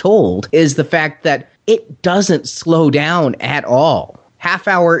which it's told, is the fact that it doesn't slow down at all. Half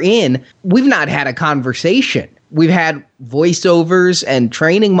hour in, we've not had a conversation. We've had voiceovers and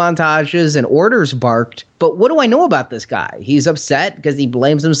training montages and orders barked. But what do I know about this guy? He's upset because he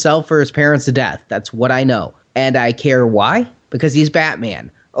blames himself for his parents' death. That's what I know. And I care why? Because he's Batman.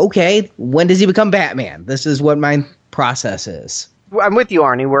 Okay, when does he become Batman? This is what my process is. I'm with you,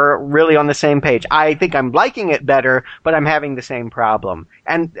 Arnie. We're really on the same page. I think I'm liking it better, but I'm having the same problem.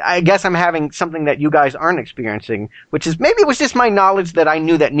 And I guess I'm having something that you guys aren't experiencing, which is maybe it was just my knowledge that I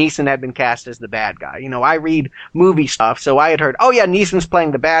knew that Neeson had been cast as the bad guy. You know, I read movie stuff, so I had heard, oh yeah, Neeson's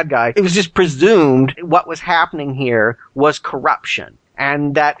playing the bad guy. It was just presumed what was happening here was corruption.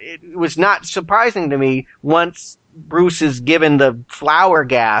 And that it was not surprising to me once Bruce is given the flower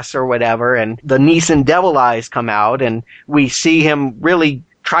gas or whatever, and the Neeson devil eyes come out, and we see him really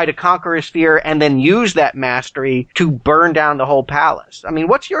try to conquer his fear and then use that mastery to burn down the whole palace. I mean,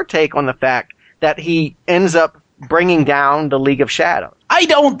 what's your take on the fact that he ends up bringing down the League of Shadows. I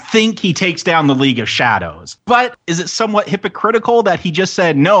don't think he takes down the League of Shadows, but is it somewhat hypocritical that he just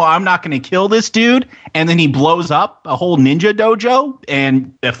said, no, I'm not going to kill this dude, and then he blows up a whole ninja dojo,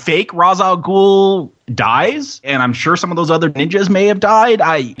 and the fake Ra's al Ghul dies, and I'm sure some of those other ninjas may have died.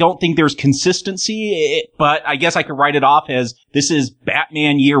 I don't think there's consistency, but I guess I could write it off as this is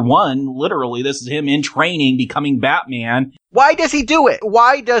Batman year one. Literally, this is him in training, becoming Batman. Why does he do it?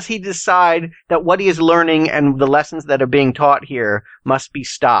 Why does he decide that what he is learning and the lessons that are being taught here must be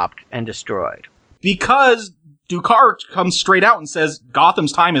stopped and destroyed? Because Ducart comes straight out and says,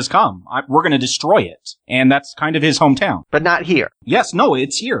 Gotham's time has come. We're going to destroy it. And that's kind of his hometown. But not here. Yes, no,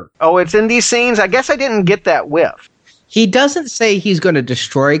 it's here. Oh, it's in these scenes? I guess I didn't get that whiff. He doesn't say he's going to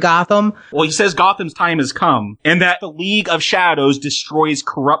destroy Gotham. Well, he says Gotham's time has come, and that the League of Shadows destroys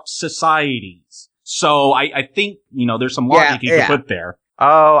corrupt societies. So I think, there's some logic you could put there.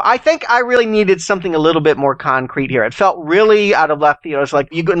 Oh, I think I really needed something a little bit more concrete here. It felt really out of left field. It's like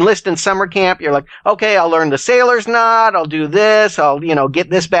you enlist in summer camp. You're like, okay, I'll learn the sailor's knot. I'll do this. I'll, get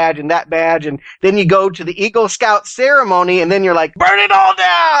this badge and that badge. And then you go to the Eagle Scout ceremony and then you're like, burn it all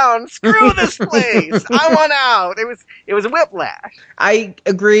down. Screw this place. I want out. It was a whiplash. I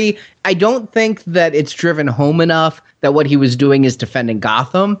agree. I don't think that it's driven home enough that what he was doing is defending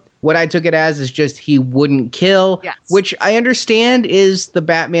Gotham. What I took it as is just he wouldn't kill, yes. Which I understand is the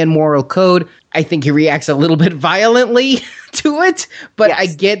Batman moral code. I think he reacts a little bit violently to it, but yes. I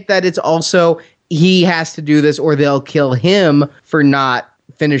get that it's also he has to do this or they'll kill him for not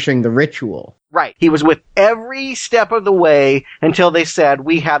finishing the ritual. Right. He was with every step of the way until they said,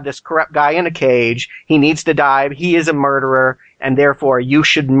 we have this corrupt guy in a cage. He needs to die. He is a murderer, and therefore you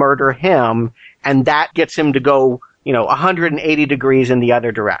should murder him. And that gets him to go 180 degrees in the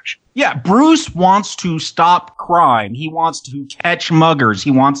other direction. Yeah, Bruce wants to stop crime. He wants to catch muggers.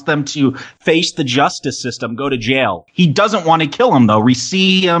 He wants them to face the justice system, go to jail. He doesn't want to kill him, though. We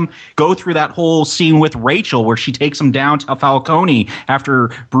see him go through that whole scene with Rachel where she takes him down to Falcone after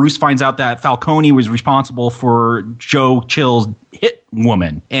Bruce finds out that Falcone was responsible for Joe Chill's hit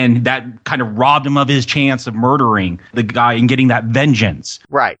woman. And that kind of robbed him of his chance of murdering the guy and getting that vengeance.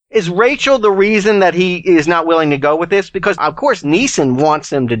 Right. Is Rachel the reason that he is not willing to go with this? Because, of course, Neeson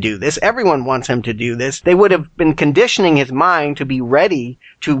wants him to do this. Everyone wants him to do this. They would have been conditioning his mind to be ready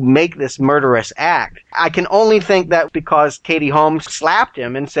to make this murderous act. I can only think that because Katie Holmes slapped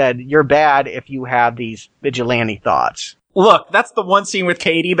him and said, you're bad if you have these vigilante thoughts. Look, that's the one scene with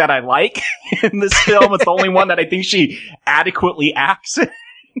Katie that I like in this film. It's the only one that I think she adequately acts in.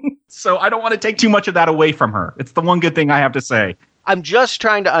 So I don't want to take too much of that away from her. It's the one good thing I have to say. I'm just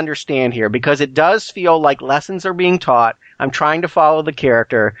trying to understand here because it does feel like lessons are being taught. I'm trying to follow the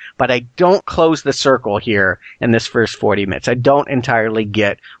character, but I don't close the circle here in this first 40 minutes. I don't entirely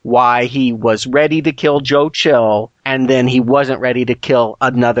get why he was ready to kill Joe Chill and then he wasn't ready to kill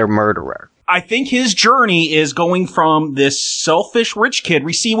another murderer. I think his journey is going from this selfish rich kid.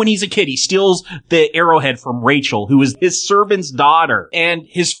 We see when he's a kid, he steals the arrowhead from Rachel, who is his servant's daughter. And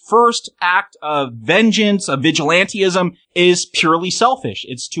his first act of vengeance, of vigilantism, is purely selfish.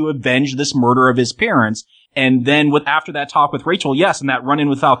 It's to avenge this murder of his parents. And then after that talk with Rachel, yes, and that run-in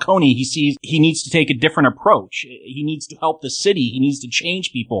with Falcone, he sees he needs to take a different approach. He needs to help the city. He needs to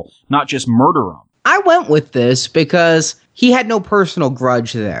change people, not just murder them. I went with this because he had no personal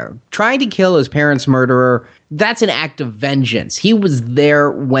grudge there. Trying to kill his parents' murderer, that's an act of vengeance. He was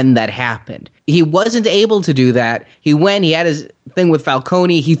there when that happened. He wasn't able to do that. He had his thing with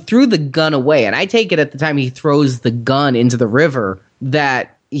Falcone. He threw the gun away. And I take it at the time he throws the gun into the river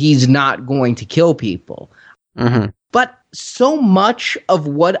that he's not going to kill people. Mm-hmm. But so much of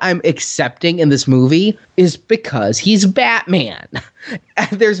what I'm accepting in this movie is because he's Batman.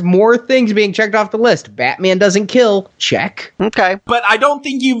 There's more things being checked off the list. Batman doesn't kill. Check. Okay. But I don't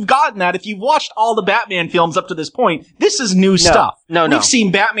think you've gotten that. If you've watched all the Batman films up to this point, this is new stuff. We've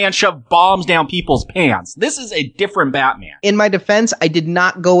seen Batman shove bombs down people's pants. This is a different Batman. In my defense, I did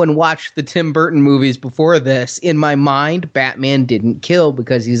not go and watch the Tim Burton movies before this. In my mind, Batman didn't kill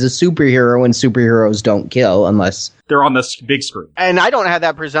because he's a superhero and superheroes don't kill unless they're on the big screen. And I don't have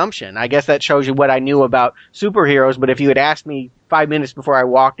that presumption. I guess that shows you what I knew about superheroes, but if you had asked me 5 minutes before I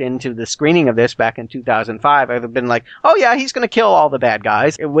walked into the screening of this back in 2005, I would have been like, oh yeah, he's going to kill all the bad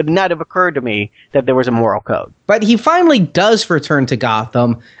guys. It would not have occurred to me that there was a moral code. But he finally does return to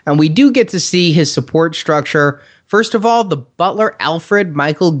Gotham, and we do get to see his support structure. First of all, the butler Alfred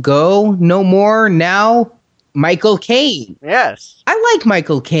Michael Gough, no more, now Michael Caine. Yes. I like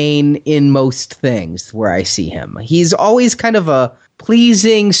Michael Caine in most things where I see him. He's always kind of a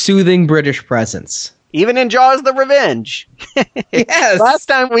pleasing, soothing British presence. Even in Jaws the Revenge. Yes. Last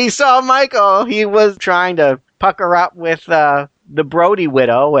time we saw Michael, he was trying to pucker up with the Brody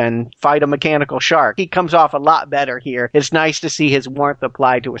widow and fight a mechanical shark. He comes off a lot better here. It's nice to see his warmth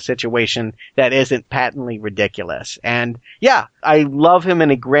applied to a situation that isn't patently ridiculous. And yeah, I love him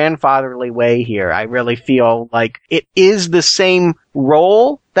in a grandfatherly way here. I really feel like it is the same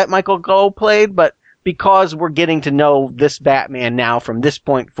role that Michael Gough played, but because we're getting to know this Batman now from this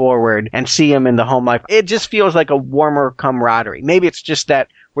point forward and see him in the home life, it just feels like a warmer camaraderie. Maybe it's just that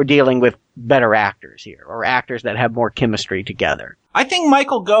we're dealing with better actors here, or actors that have more chemistry together. I think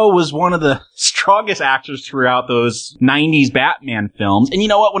Michael Gough was one of the strongest actors throughout those 90s Batman films. And you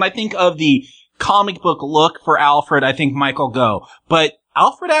know what? When I think of the comic book look for Alfred, I think Michael Gough. But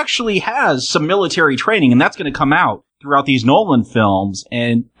Alfred actually has some military training, and that's going to come out throughout these Nolan films,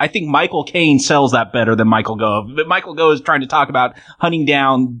 and I think Michael Caine sells that better than Michael Gough. But Michael Gough is trying to talk about hunting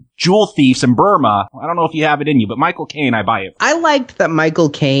down jewel thieves in Burma. I don't know if you have it in you, but Michael Caine, I buy it. I liked that Michael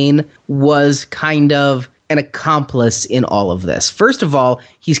Caine was kind of an accomplice in all of this. First of all,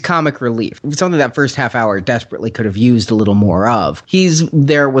 he's comic relief. Something that first half hour desperately could have used a little more of. He's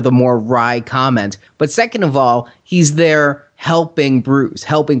there with a more wry comment. But second of all, he's there helping Bruce,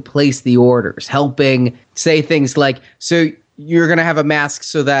 helping place the orders, helping say things like, so you're going to have a mask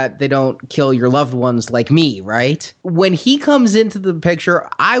so that they don't kill your loved ones like me, right? When he comes into the picture,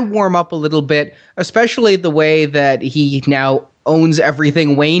 I warm up a little bit, especially the way that he now owns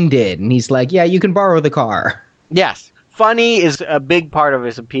everything Wayne did. And he's like, yeah, you can borrow the car. Yes. Funny is a big part of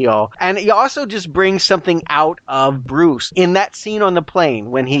his appeal. And he also just brings something out of Bruce. In that scene on the plane,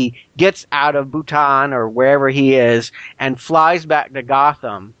 when he gets out of Bhutan or wherever he is and flies back to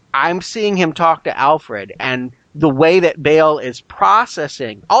Gotham, I'm seeing him talk to Alfred, and the way that Bale is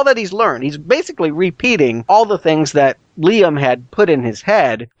processing all that he's learned. He's basically repeating all the things that Liam had put in his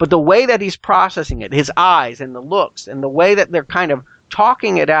head, but the way that he's processing it, his eyes and the looks and the way that they're kind of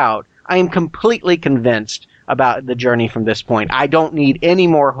talking it out, I am completely convinced about the journey from this point. I don't need any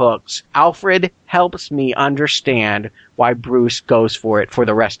more hooks. Alfred helps me understand why Bruce goes for it for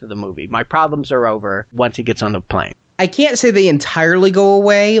the rest of the movie. My problems are over once he gets on the plane. I can't say they entirely go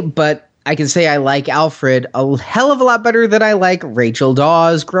away, but I can say I like Alfred a hell of a lot better than I like Rachel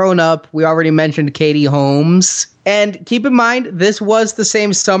Dawes grown up. We already mentioned Katie Holmes. And keep in mind, this was the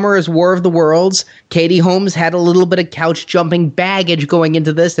same summer as War of the Worlds. Katie Holmes had a little bit of couch-jumping baggage going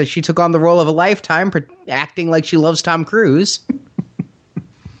into this as she took on the role of a lifetime, acting like she loves Tom Cruise.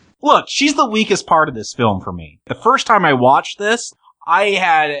 Look, she's the weakest part of this film for me. The first time I watched this, I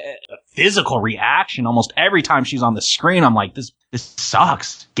had a physical reaction almost every time she's on the screen. I'm like, this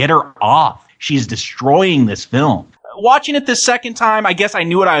sucks. Get her off. She's destroying this film. Watching it the second time, I guess I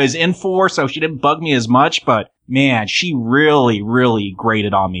knew what I was in for, so she didn't bug me as much, but man, she really, really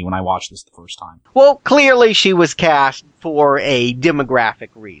grated on me when I watched this the first time. Well, clearly she was cast for a demographic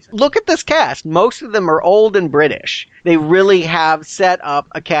reason. Look at this cast. Most of them are old and British. They really have set up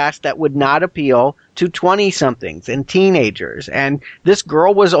a cast that would not appeal to 20-somethings and teenagers. And this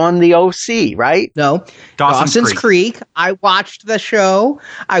girl was on the OC, right? No. Dawson's Creek. I watched the show.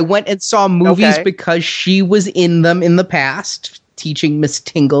 I went and saw movies because she was in them in the past, teaching Miss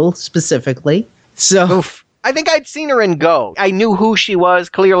Tingle specifically. So... Oof. I think I'd seen her in Go. I knew who she was.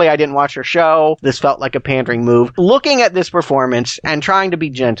 Clearly, I didn't watch her show. This felt like a pandering move. Looking at this performance and trying to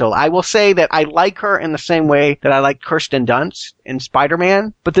be gentle, I will say that I like her in the same way that I like Kirsten Dunst in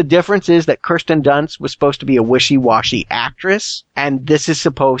Spider-Man. But the difference is that Kirsten Dunst was supposed to be a wishy-washy actress, and this is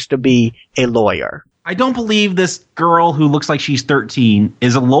supposed to be a lawyer. I don't believe this girl who looks like she's 13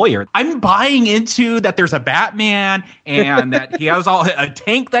 is a lawyer. I'm buying into that there's a Batman and that he has a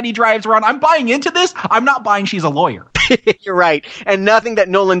tank that he drives around. I'm buying into this. I'm not buying she's a lawyer. You're right. And nothing that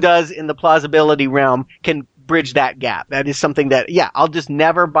Nolan does in the plausibility realm can bridge that gap. That is something that, I'll just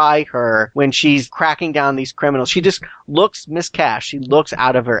never buy her when she's cracking down these criminals. She just looks miscast. She looks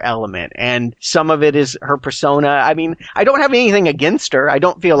out of her element. And some of it is her persona. I mean, I don't have anything against her. I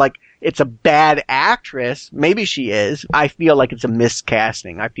don't feel like it's a bad actress. Maybe she is. I feel like it's a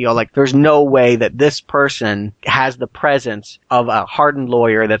miscasting. I feel like there's no way that this person has the presence of a hardened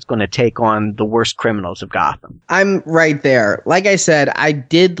lawyer that's going to take on the worst criminals of Gotham. I'm right there. Like I said, I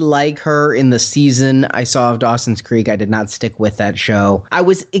did like her in the season I saw of Dawson's Creek. I did not stick with that show. I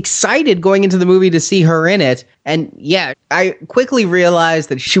was excited going into the movie to see her in it. And I quickly realized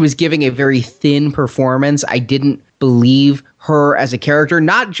that she was giving a very thin performance. I didn't believe her as a character,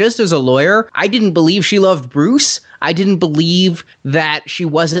 not just as a lawyer. I didn't believe she loved Bruce. I didn't believe that she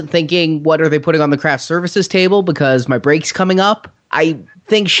wasn't thinking, what are they putting on the craft services table because my break's coming up? I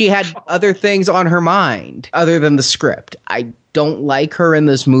think she had other things on her mind other than the script. I don't like her in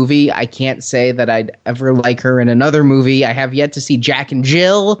this movie. I can't say that I'd ever like her in another movie. I have yet to see Jack and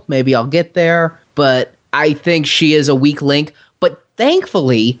Jill. Maybe I'll get there. But I think she is a weak link, but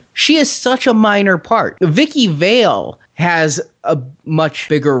thankfully, she is such a minor part. Vicky Vale has a much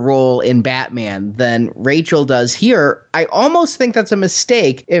bigger role in Batman than Rachel does here. I almost think that's a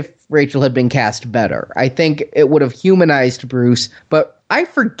mistake if Rachel had been cast better. I think it would have humanized Bruce, but I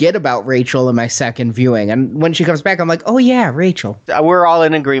forget about Rachel in my second viewing. And when she comes back, I'm like, oh yeah, Rachel. We're all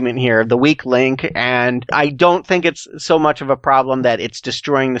in agreement here. The weak link. And I don't think it's so much of a problem that it's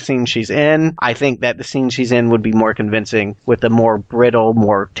destroying the scene she's in. I think that the scene she's in would be more convincing with a more brittle,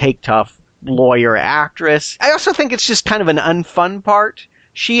 more take-tough lawyer actress. I also think it's just kind of an unfun part.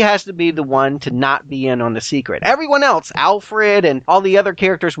 She has to be the one to not be in on the secret. Everyone else, Alfred and all the other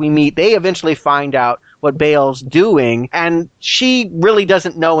characters we meet, they eventually find out what Bale's doing, and she really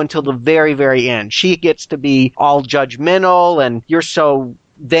doesn't know until the very, very end. She gets to be all judgmental, and you're so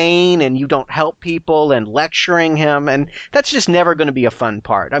vain, and you don't help people, and lecturing him, and that's just never going to be a fun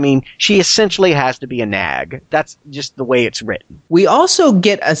part. I mean, she essentially has to be a nag. That's just the way it's written. We also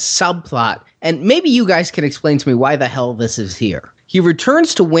get a subplot, and maybe you guys can explain to me why the hell this is here. He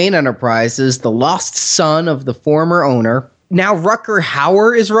returns to Wayne Enterprises, the lost son of the former owner. Now Rutger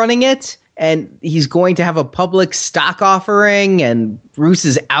Hauer is running it, and he's going to have a public stock offering, and Bruce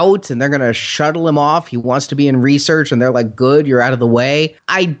is out, and they're going to shuttle him off. He wants to be in research, and they're like, good, you're out of the way.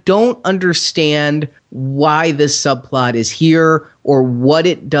 I don't understand why this subplot is here or what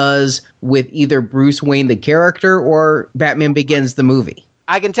it does with either Bruce Wayne, the character, or Batman Begins, the movie.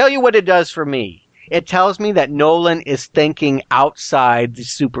 I can tell you what it does for me. It tells me that Nolan is thinking outside the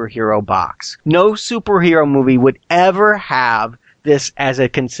superhero box. No superhero movie would ever have this as a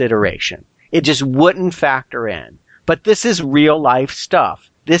consideration. It just wouldn't factor in. But this is real life stuff.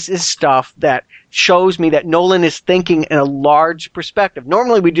 This is stuff that shows me that Nolan is thinking in a large perspective.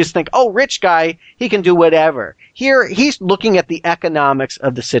 Normally we just think, oh, rich guy, he can do whatever. Here, he's looking at the economics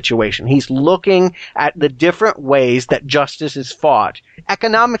of the situation. He's looking at the different ways that justice is fought.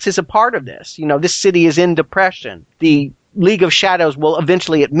 Economics is a part of this. You know, this city is in depression. The League of Shadows will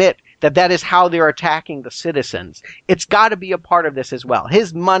eventually admit that that is how they're attacking the citizens. It's got to be a part of this as well.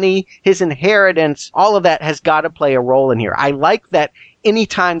 His money, his inheritance, all of that has got to play a role in here. I like that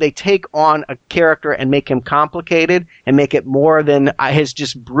anytime they take on a character and make him complicated and make it more than his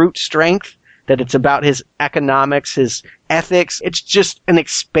just brute strength, that it's about his economics, his ethics. It's just an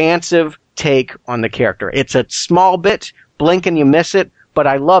expansive take on the character. It's a small bit, blink and you miss it, but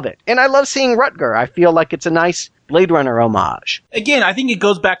I love it. And I love seeing Rutger. I feel like it's a nice Blade Runner homage. Again, I think it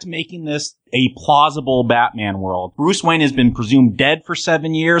goes back to making this a plausible Batman world. Bruce Wayne has been presumed dead for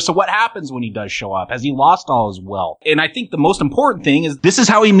 7 years, so what happens when he does show up? Has he lost all his wealth? And I think the most important thing is this is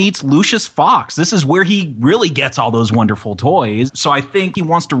how he meets Lucius Fox. This is where he really gets all those wonderful toys. So I think he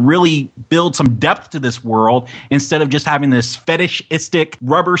wants to really build some depth to this world instead of just having this fetishistic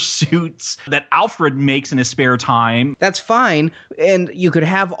rubber suits that Alfred makes in his spare time. That's fine, and you could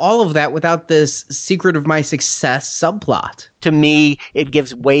have all of that without this Secret of My Success subplot. To me, it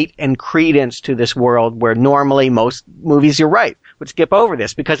gives weight and credence to this world where normally most movies, you're right, would skip over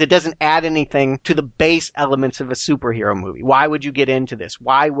this because it doesn't add anything to the base elements of a superhero movie. Why would you get into this?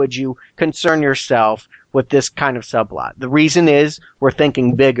 Why would you concern yourself with this kind of subplot? The reason is we're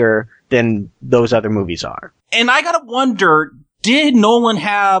thinking bigger than those other movies are. And I gotta wonder, did Nolan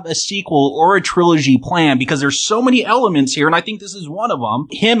have a sequel or a trilogy plan? Because there's so many elements here, and I think this is one of them.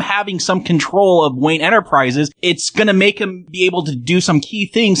 Him having some control of Wayne Enterprises, it's going to make him be able to do some key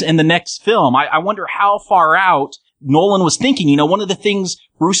things in the next film. I wonder how far out Nolan was thinking. You know, one of the things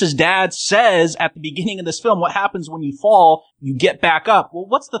Bruce's dad says at the beginning of this film, what happens when you fall, you get back up. Well,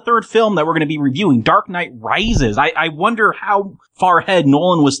 what's the third film that we're going to be reviewing? Dark Knight Rises. I wonder how far ahead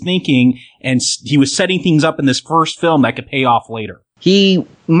Nolan was thinking, and he was setting things up in this first film that could pay off later. He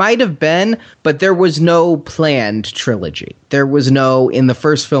might have been, but there was no planned trilogy. There was no, in the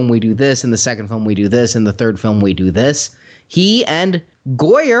first film we do this, in the second film we do this, in the third film we do this. He and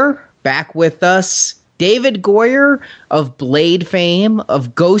Goyer, back with us, David Goyer of Blade fame,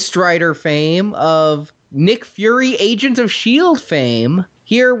 of Ghost Rider fame, of Nick Fury, Agent of S.H.I.E.L.D. fame,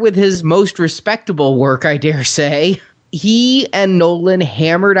 here with his most respectable work, I dare say. He and Nolan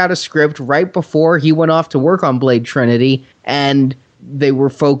hammered out a script right before he went off to work on Blade Trinity, and they were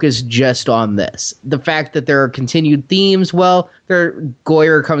focused just on this. The fact that there are continued themes, well,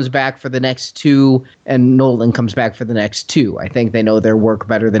 Goyer comes back for the next two, and Nolan comes back for the next two. I think they know their work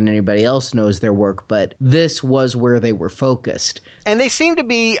better than anybody else knows their work, but this was where they were focused. And they seem to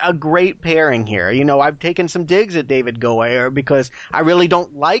be a great pairing here. You know, I've taken some digs at David Goyer because I really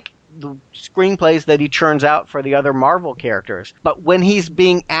don't like the screenplays that he churns out for the other Marvel characters. But when he's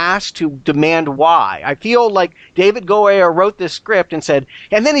being asked to demand why, I feel like David Goyer wrote this script and said,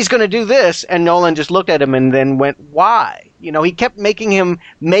 and then he's going to do this, and Nolan just looked at him and then went, why? You know, he kept making him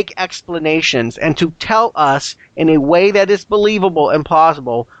make explanations and to tell us in a way that is believable and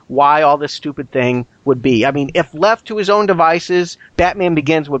plausible why all this stupid thing would be. I mean, if left to his own devices, Batman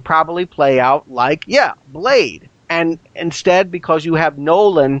Begins would probably play out like, Blade. And instead, because you have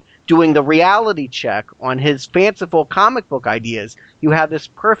Nolan doing the reality check on his fanciful comic book ideas, you have this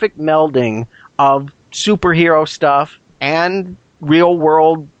perfect melding of superhero stuff and real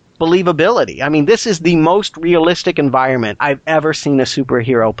world believability. I mean, this is the most realistic environment I've ever seen a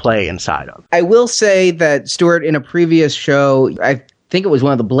superhero play inside of. I will say that, Stuart, in a previous show, I think it was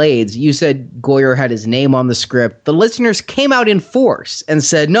one of the Blades, you said Goyer had his name on the script. The listeners came out in force and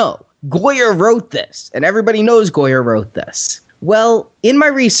said, no, Goyer wrote this, and everybody knows Goyer wrote this. Well, in my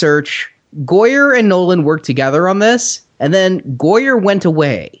research, Goyer and Nolan worked together on this, and then Goyer went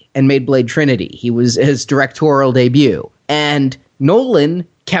away and made Blade Trinity. He was his directorial debut. And Nolan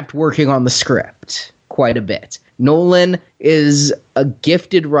kept working on the script quite a bit. Nolan is a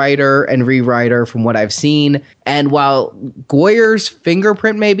gifted writer and rewriter from what I've seen. And while Goyer's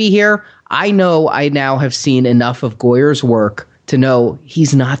fingerprint may be here, I know I now have seen enough of Goyer's work to know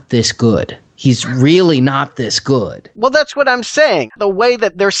he's not this good. He's really not this good. Well, that's what I'm saying. The way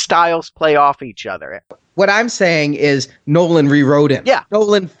that their styles play off each other. What I'm saying is Nolan rewrote him. Yeah.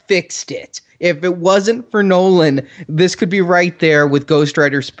 Nolan fixed it. If it wasn't for Nolan, this could be right there with Ghost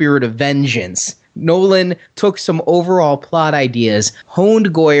Rider Spirit of Vengeance. Nolan took some overall plot ideas,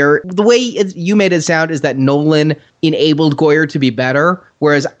 honed Goyer. The way you made it sound is that Nolan enabled Goyer to be better,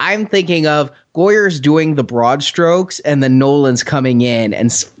 whereas I'm thinking of Goyer's doing the broad strokes and then Nolan's coming in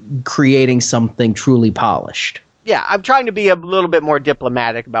and creating something truly polished. Yeah, I'm trying to be a little bit more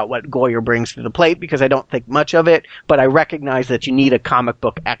diplomatic about what Goyer brings to the plate because I don't think much of it, but I recognize that you need a comic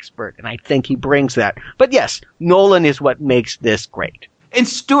book expert, and I think he brings that. But yes, Nolan is what makes this great. And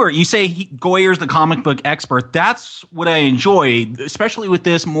Stuart, you say Goyer's the comic book expert. That's what I enjoy, especially with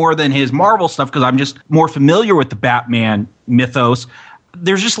this more than his Marvel stuff, because I'm just more familiar with the Batman mythos.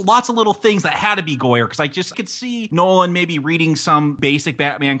 There's just lots of little things that had to be Goyer, because I just could see Nolan maybe reading some basic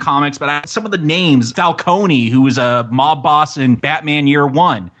Batman comics, but some of the names, Falcone, who was a mob boss in Batman Year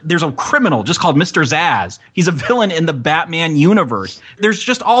One. There's a criminal just called Mr. Zsasz. He's a villain in the Batman universe. There's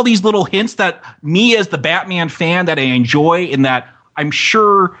just all these little hints that me as the Batman fan that I enjoy and that I'm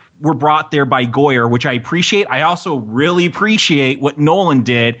sure were brought there by Goyer, which I appreciate. I also really appreciate what Nolan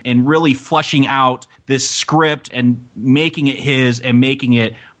did in really fleshing out this script and making it his and making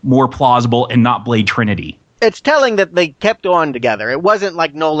it more plausible and not Blade Trinity. It's telling that they kept on together. It wasn't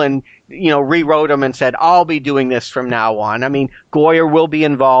like Nolan, rewrote them and said, I'll be doing this from now on. I mean, Goyer will be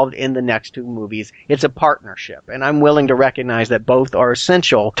involved in the next two movies. It's a partnership, and I'm willing to recognize that both are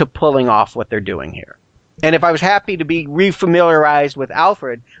essential to pulling off what they're doing here. And if I was happy to be refamiliarized with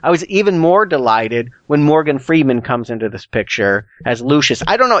Alfred, I was even more delighted when Morgan Freeman comes into this picture as Lucius.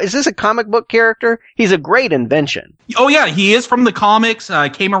 I don't know, is this a comic book character? He's a great invention. Oh, yeah, he is from the comics.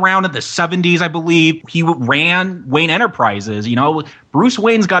 Came around in the 70s, I believe. He ran Wayne Enterprises. Bruce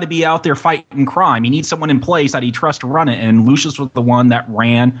Wayne's got to be out there fighting crime. He needs someone in place that he trusts to run it. And Lucius was the one that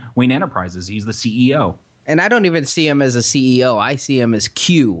ran Wayne Enterprises. He's the CEO. And I don't even see him as a CEO. I see him as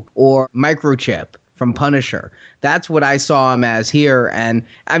Q or Microchip from Punisher. That's what I saw him as here. And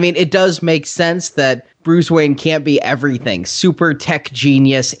I mean, it does make sense that Bruce Wayne can't be everything. Super tech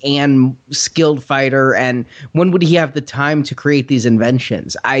genius and skilled fighter. And when would he have the time to create these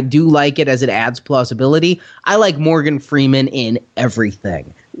inventions? I do like it as it adds plausibility. I like Morgan Freeman in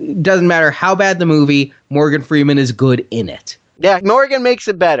everything. It doesn't matter how bad the movie, Morgan Freeman is good in it. Yeah, Morgan makes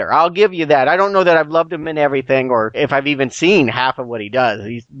it better. I'll give you that. I don't know that I've loved him in everything or if I've even seen half of what he does.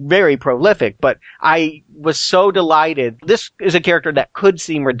 He's very prolific, but I was so delighted. This is a character that could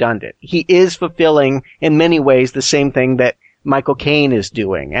seem redundant. He is fulfilling in many ways the same thing that Michael Caine is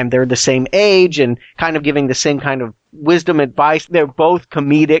doing, and they're the same age and kind of giving the same kind of wisdom advice. They're both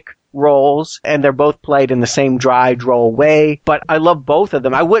comedic roles, and they're both played in the same dry, droll way, but I love both of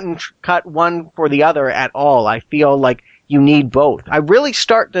them. I wouldn't cut one for the other at all. I feel like you need both. I really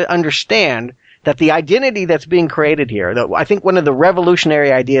start to understand that the identity that's being created here, I think one of the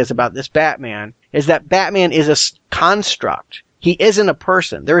revolutionary ideas about this Batman is that Batman is a construct. He isn't a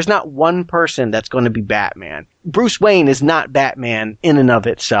person. There is not one person that's going to be Batman. Bruce Wayne is not Batman in and of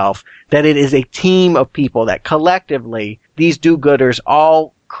itself, that it is a team of people that collectively, these do-gooders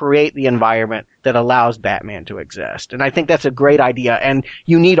all create the environment that allows Batman to exist. And I think that's a great idea, and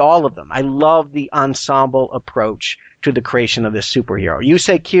you need all of them. I love the ensemble approach to the creation of this superhero. You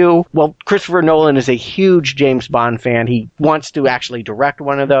say Q, well, Christopher Nolan is a huge James Bond fan. He wants to actually direct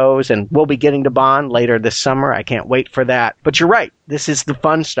one of those, and we'll be getting to Bond later this summer. I can't wait for that. But you're right. This is the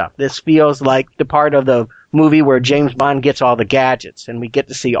fun stuff. This feels like the part of the movie where James Bond gets all the gadgets, and we get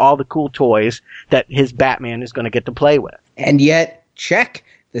to see all the cool toys that his Batman is going to get to play with. And yet, check.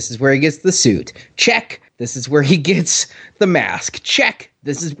 This is where he gets the suit. Check. This is where he gets the mask. Check.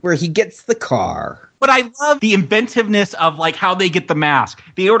 This is where he gets the car. But I love the inventiveness of like how they get the mask.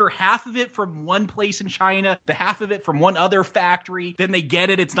 They order half of it from one place in China, the half of it from one other factory. Then they get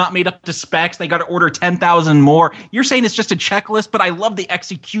it. It's not made up to specs. They got to order 10,000 more. You're saying it's just a checklist, but I love the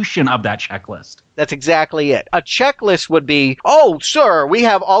execution of that checklist. That's exactly it. A checklist would be, oh, sir, we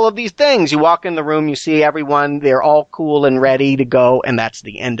have all of these things. You walk in the room, you see everyone, they're all cool and ready to go, and that's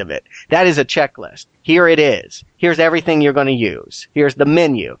the end of it. That is a checklist. Here it is. Here's everything you're going to use. Here's the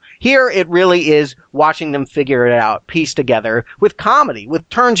menu. Here it really is watching them figure it out, piece together, with comedy, with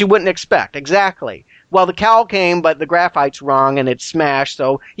turns you wouldn't expect. Exactly. Well, the cowl came, but the graphite's wrong and it's smashed.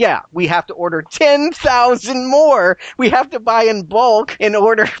 So, yeah, we have to order 10,000 more. We have to buy in bulk in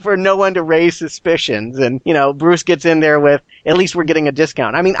order for no one to raise suspicions. And, you know, Bruce gets in there with, at least we're getting a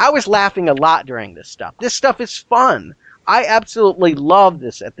discount. I mean, I was laughing a lot during this stuff. This stuff is fun. I absolutely love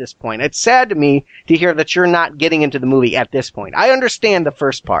this at this point. It's sad to me to hear that you're not getting into the movie at this point. I understand the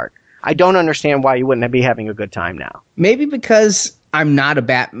first part. I don't understand why you wouldn't be having a good time now. Maybe because I'm not a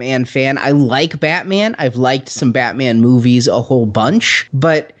Batman fan. I like Batman. I've liked some Batman movies a whole bunch.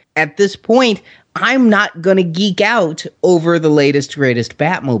 But at this point, I'm not going to geek out over the latest, greatest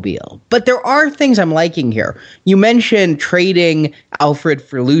Batmobile. But there are things I'm liking here. You mentioned trading Alfred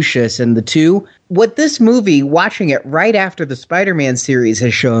for Lucius and the two. What this movie, watching it right after the Spider-Man series,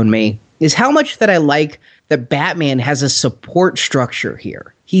 has shown me is how much that I like that Batman has a support structure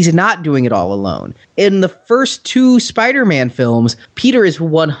here. He's not doing it all alone. In the first two Spider-Man films, Peter is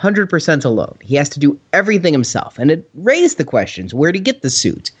 100% alone. He has to do everything himself. And it raised the questions. Where'd he get the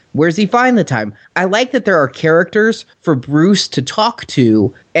suit? Where does he find the time? I like that there are characters for Bruce to talk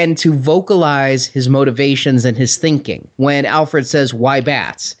to and to vocalize his motivations and his thinking. When Alfred says, "Why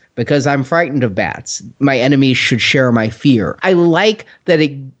bats?" Because I'm frightened of bats. My enemies should share my fear. I like that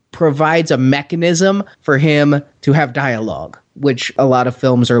it provides a mechanism for him to have dialogue, which a lot of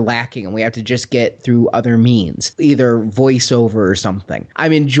films are lacking, and we have to just get through other means, either voiceover or something.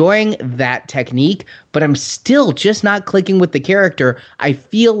 I'm enjoying that technique, but I'm still just not clicking with the character. I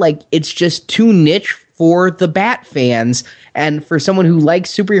feel like it's just too niche for the Bat fans, and for someone who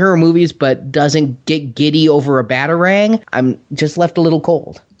likes superhero movies but doesn't get giddy over a Batarang, I'm just left a little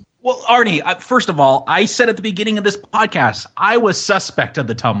cold. Well, Arnie, first of all, I said at the beginning of this podcast, I was suspect of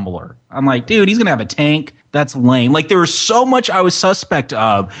the Tumbler. I'm like, dude, he's going to have a tank. That's lame. Like, there was so much I was suspect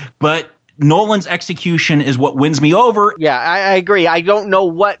of, but Nolan's execution is what wins me over. Yeah, I agree. I don't know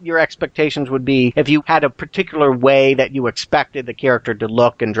what your expectations would be if you had a particular way that you expected the character to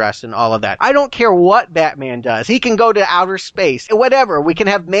look and dress and all of that. I don't care what Batman does. He can go to outer space, whatever. We can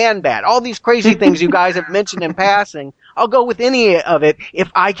have Man-Bat, all these crazy things you guys have mentioned in passing. I'll go with any of it if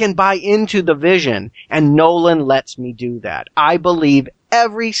I can buy into the vision, and Nolan lets me do that. I believe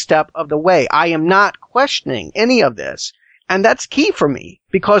every step of the way. I am not questioning any of this. And that's key for me,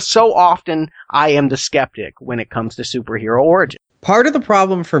 because so often I am the skeptic when it comes to superhero origin. Part of the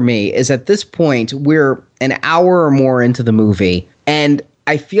problem for me is at this point, we're an hour or more into the movie, and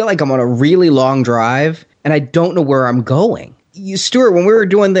I feel like I'm on a really long drive, and I don't know where I'm going. Stuart, when we were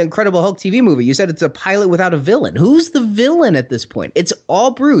doing the Incredible Hulk TV movie, you said it's a pilot without a villain. Who's the villain at this point? It's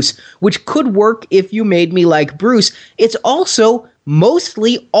all Bruce, which could work if you made me like Bruce. It's also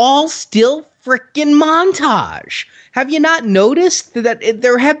mostly all still frickin' montage. Have you not noticed that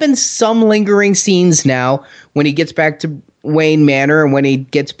there have been some lingering scenes now when he gets back to Wayne Manor and when he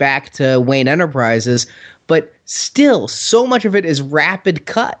gets back to Wayne Enterprises, but still so much of it is rapid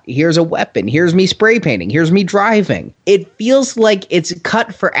cut. Here's a weapon. Here's me spray painting. Here's me driving. It feels like it's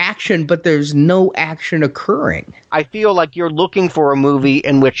cut for action, but there's no action occurring. I feel like you're looking for a movie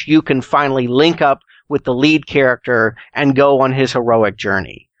in which you can finally link up with the lead character and go on his heroic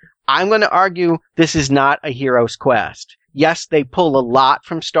journey. I'm going to argue this is not a hero's quest. Yes, they pull a lot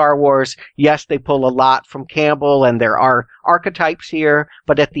from Star Wars. Yes, they pull a lot from Campbell, and there are archetypes here.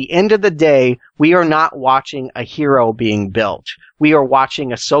 But at the end of the day, we are not watching a hero being built. We are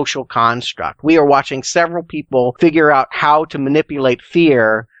watching a social construct. We are watching several people figure out how to manipulate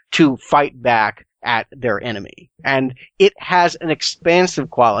fear to fight back at their enemy. And it has an expansive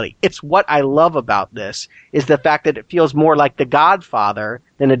quality. It's what I love about this, is the fact that it feels more like The Godfather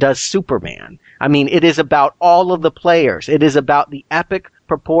than it does Superman. I mean, it is about all of the players. It is about the epic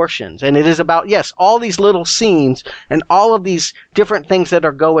proportions. And it is about, yes, all these little scenes and all of these different things that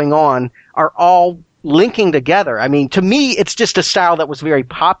are going on are all linking together. I mean, to me, it's just a style that was very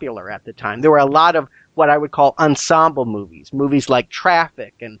popular at the time. There were a lot of what I would call ensemble movies like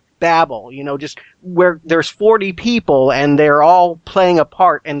Traffic and Babel, you know, just where there's 40 people and they're all playing a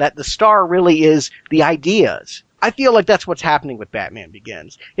part, and that the star really is the ideas. I feel like that's what's happening with Batman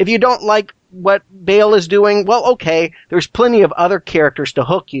Begins. If you don't like what Bale is doing, well, okay, there's plenty of other characters to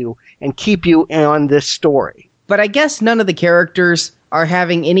hook you and keep you on this story. But I guess none of the characters are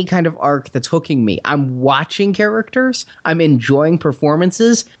having any kind of arc that's hooking me. I'm watching characters, I'm enjoying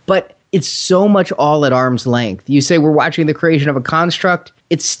performances, but it's so much all at arm's length. You say we're watching the creation of a construct,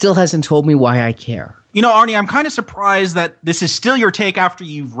 it still hasn't told me why I care. You know, Arnie, I'm kind of surprised that this is still your take after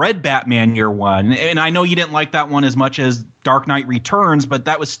you've read Batman Year One. And I know you didn't like that one as much as Dark Knight Returns, but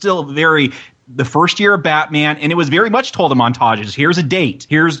that was still the first year of Batman, and it was very much told in montages. Here's a date.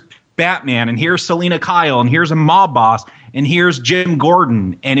 Here's Batman, and here's Selina Kyle, and here's a mob boss, and here's Jim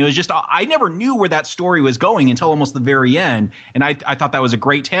Gordon. And it was just, I never knew where that story was going until almost the very end. And I thought that was a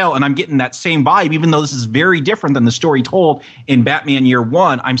great tale, and I'm getting that same vibe, even though this is very different than the story told in Batman Year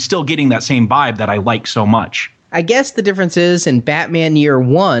One. I'm still getting that same vibe that I like so much. I guess the difference is in Batman Year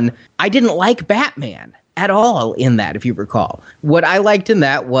One, I didn't like Batman at all in that, if you recall. What I liked in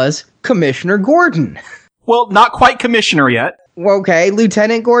that was Commissioner Gordon. Well, not quite Commissioner yet. Okay,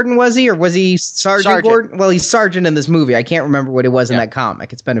 Lieutenant Gordon was he, or was he Sergeant Gordon? Well, he's Sergeant in this movie. I can't remember what it was in that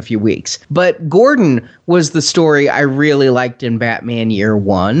comic. It's been a few weeks. But Gordon was the story I really liked in Batman Year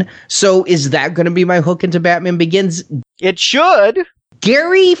One. So is that going to be my hook into Batman Begins? It should.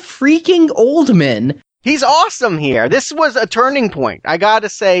 Gary freaking Oldman. He's awesome here. This was a turning point. I gotta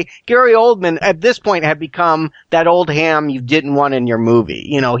say, Gary Oldman at this point had become that old ham you didn't want in your movie.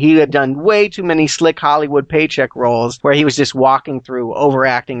 You know, he had done way too many slick Hollywood paycheck roles where he was just walking through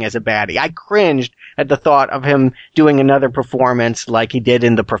overacting as a baddie. I cringed at the thought of him doing another performance like he did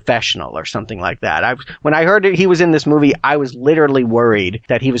in The Professional or something like that. When I heard he was in this movie, I was literally worried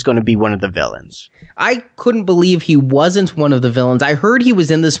that he was going to be one of the villains. I couldn't believe he wasn't one of the villains. I heard he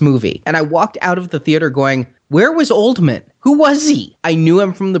was in this movie, and I walked out of the theater going, where was Oldman? Who was he? I knew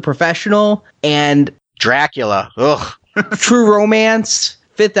him from The Professional and Dracula. Ugh. True Romance,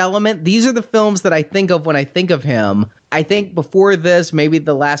 Fifth Element. These are the films that I think of when I think of him. I think before this, maybe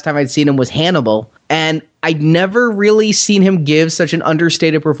the last time I'd seen him was Hannibal, and I'd never really seen him give such an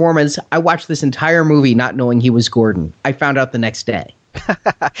understated performance. I watched this entire movie not knowing he was Gordon. I found out the next day. Wow.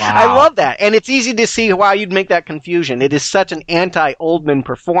 I love that. And it's easy to see why you'd make that confusion. It is such an anti-Oldman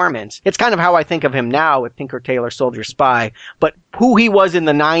performance. It's kind of how I think of him now with Tinker Tailor Soldier Spy. But who he was in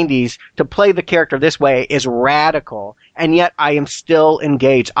the 90s to play the character this way is radical. And yet I am still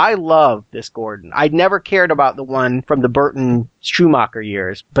engaged. I love this Gordon. I'd never cared about the one from the Burton Schumacher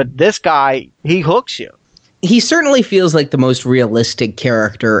years. But this guy, he hooks you. He certainly feels like the most realistic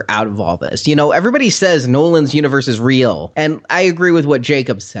character out of all this. You know, everybody says Nolan's universe is real, and I agree with what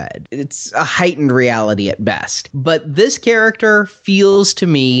Jacob said. It's a heightened reality at best. But this character feels to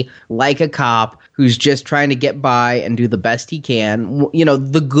me like a cop who's just trying to get by and do the best he can. You know,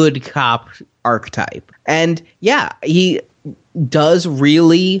 the good cop archetype. And yeah, he does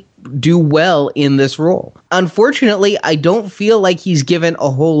really do well in this role. Unfortunately, I don't feel like he's given a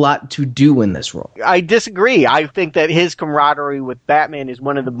whole lot to do in this role. I disagree. I think that his camaraderie with Batman is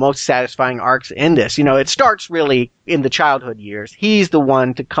one of the most satisfying arcs in this. You know, it starts really in the childhood years. He's the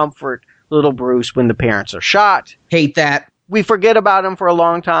one to comfort little Bruce when the parents are shot. Hate that. We forget about him for a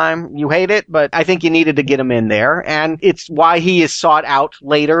long time. You hate it, but I think you needed to get him in there. And it's why he is sought out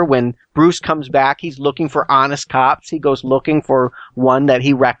later when Bruce comes back. He's looking for honest cops. He goes looking for one that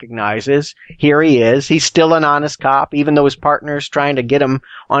he recognizes. Here he is. He's still an honest cop, even though his partner's trying to get him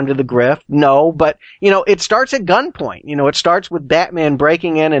onto the grift. No, but, you know, it starts at gunpoint. You know, it starts with Batman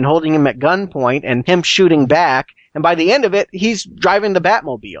breaking in and holding him at gunpoint and him shooting back. And by the end of it, he's driving the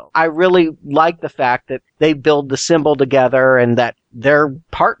Batmobile. I really like the fact that they build the symbol together and that they're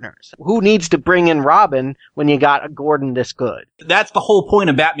partners. Who needs to bring in Robin when you got a Gordon this good? That's the whole point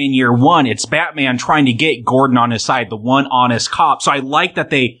of Batman Year One. It's Batman trying to get Gordon on his side, the one honest cop. So I like that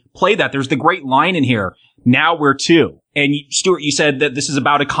they play that. There's the great line in here. Now we're two. And Stuart, you said that this is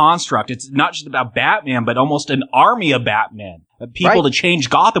about a construct. It's not just about Batman, but almost an army of Batman. People to change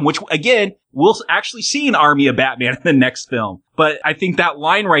Gotham, which, again, we'll actually see an army of Batman in the next film. But I think that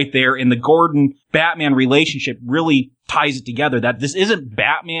line right there in the Gordon-Batman relationship really ties it together, that this isn't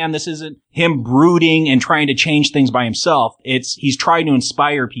Batman, this isn't him brooding and trying to change things by himself. He's trying to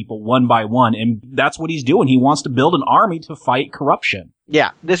inspire people one by one, and that's what he's doing. He wants to build an army to fight corruption.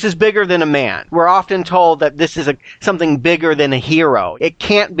 Yeah, this is bigger than a man. We're often told that this is something bigger than a hero. It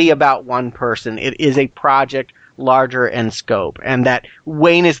can't be about one person. It is a project larger in scope, and that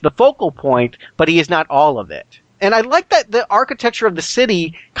Wayne is the focal point, but he is not all of it. And I like that the architecture of the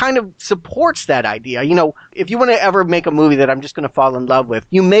city kind of supports that idea. You know, if you want to ever make a movie that I'm just going to fall in love with,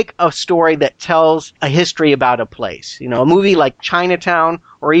 you make a story that tells a history about a place. You know, a movie like Chinatown,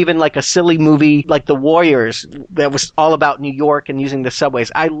 or even like a silly movie like The Warriors that was all about New York and using the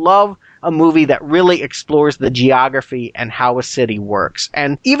subways. I love a movie that really explores the geography and how a city works.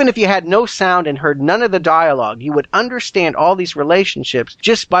 And even if you had no sound and heard none of the dialogue, you would understand all these relationships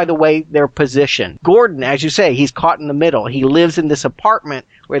just by the way they're positioned. Gordon, as you say, he's caught in the middle. He lives in this apartment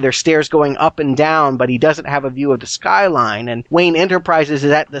where there's stairs going up and down, but he doesn't have a view of the skyline. And Wayne Enterprises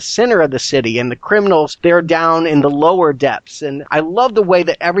is at the center of the city, and the criminals, they're down in the lower depths. And I love the way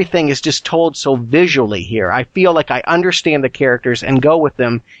that everything is just told so visually here. I feel like I understand the characters and go with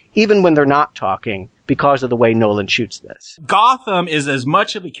them, even when they're not talking, because of the way Nolan shoots this. Gotham is as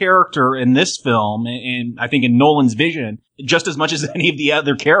much of a character in this film, and I think in Nolan's vision, just as much as any of the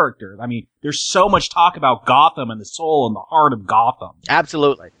other characters. I mean, there's so much talk about Gotham and the soul and the heart of Gotham.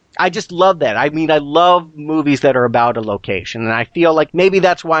 Absolutely. I just love that. I mean, I love movies that are about a location, and I feel like maybe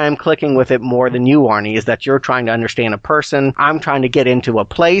that's why I'm clicking with it more than you, Arnie, is that you're trying to understand a person. I'm trying to get into a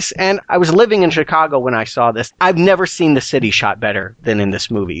place, and I was living in Chicago when I saw this. I've never seen the city shot better than in this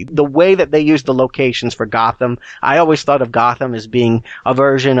movie. The way that they use the locations for Gotham, I always thought of Gotham as being a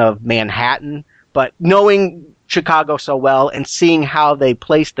version of Manhattan, but knowing Chicago so well and seeing how they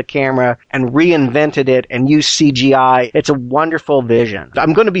placed the camera and reinvented it and used CGI, it's a wonderful vision.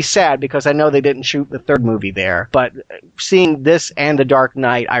 I'm going to be sad because I know they didn't shoot the third movie there, but seeing this and The Dark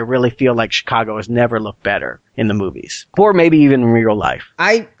Knight, I really feel like Chicago has never looked better in the movies, or maybe even in real life.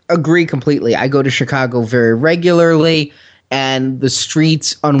 I agree completely. I go to Chicago very regularly, and the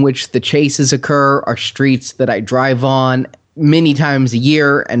streets on which the chases occur are streets that I drive on many times a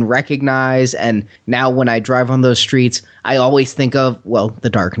year and recognize, and now when I drive on those streets, I always think of, well, The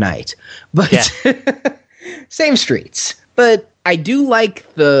Dark Knight. But yeah. Same streets. But I do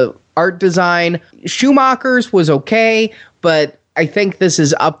like the art design. Schumacher's was okay, but I think this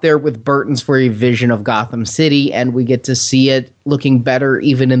is up there with Burton's for a vision of Gotham City, and we get to see it looking better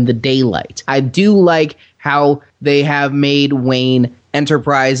even in the daylight. I do like how they have made Wayne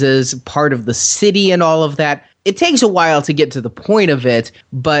Enterprises part of the city and all of that. It takes a while to get to the point of it,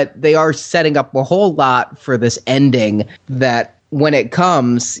 but they are setting up a whole lot for this ending that when it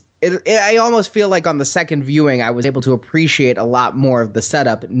comes, I almost feel like on the second viewing, I was able to appreciate a lot more of the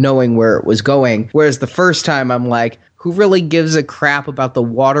setup, knowing where it was going. Whereas the first time, I'm like, who really gives a crap about the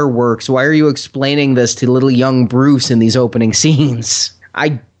waterworks? Why are you explaining this to little young Bruce in these opening scenes?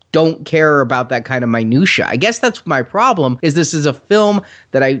 I don't care about that kind of minutia. I guess that's my problem, is this is a film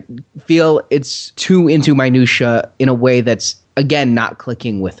that I feel it's too into minutia in a way that's, again, not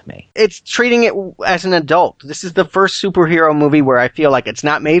clicking with me. It's treating it as an adult. This is the first superhero movie where I feel like it's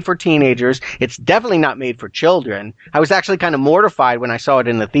not made for teenagers. It's definitely not made for children. I was actually kind of mortified when I saw it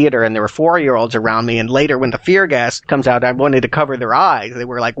in the theater and there were 4-year-olds around me, and later when the fear gas comes out, I wanted to cover their eyes. They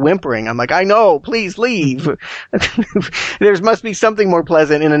were like whimpering. I'm like, I know, please leave. There must be something more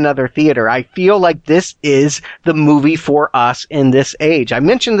pleasant in another theater. I feel like this is the movie for us in this age. I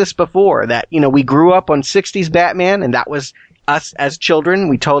mentioned this before, that, you know, we grew up on 60s Batman, and that was us as children.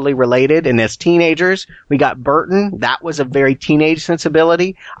 We totally related, and as teenagers, we got Burton. That was a very teenage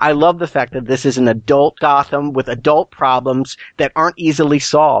sensibility. I love the fact that this is an adult Gotham with adult problems that aren't easily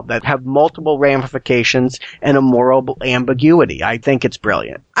solved, that have multiple ramifications and a moral ambiguity. I think it's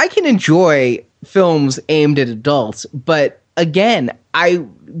brilliant. I can enjoy films aimed at adults, but again, I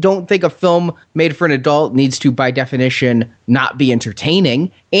don't think a film made for an adult needs to, by definition, not be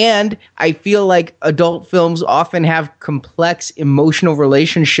entertaining. And I feel like adult films often have complex emotional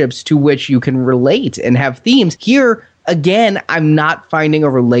relationships to which you can relate and have themes. Here, again, I'm not finding a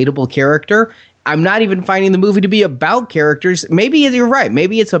relatable character. I'm not even finding the movie to be about characters. Maybe you're right.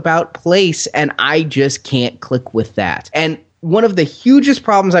 Maybe it's about place, and I just can't click with that. And one of the hugest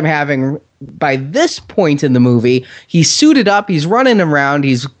problems I'm having by this point in the movie, he's suited up, he's running around,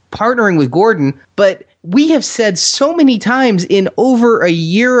 he's partnering with Gordon, but we have said so many times in over a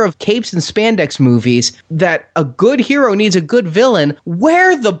year of capes and spandex movies that a good hero needs a good villain.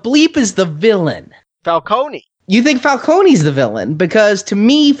 Where the bleep is the villain? Falcone. You think Falcone's the villain? Because to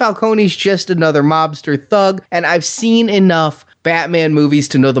me, Falcone's just another mobster thug, and I've seen enough Batman movies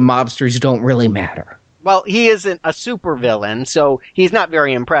to know the mobsters don't really matter. Well, he isn't a supervillain, so he's not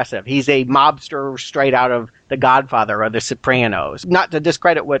very impressive. He's a mobster straight out of The Godfather or The Sopranos. Not to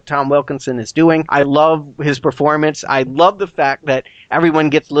discredit what Tom Wilkinson is doing. I love his performance. I love the fact that everyone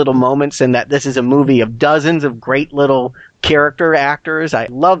gets little moments and that this is a movie of dozens of great little character actors. I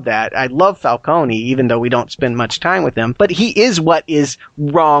love that. I love Falcone, even though we don't spend much time with him. But he is what is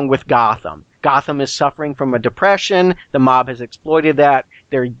wrong with Gotham. Gotham is suffering from a depression. The mob has exploited that.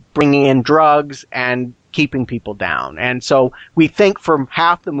 They're bringing in drugs and keeping people down. And so we think for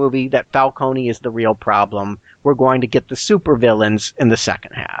half the movie that Falcone is the real problem. We're going to get the supervillains in the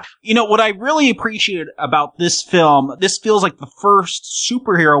second half. You know, what I really appreciate about this film, this feels like the first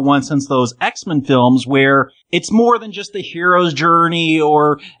superhero one since those X-Men films where it's more than just the hero's journey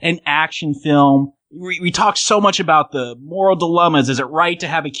or an action film. We talk so much about the moral dilemmas. Is it right to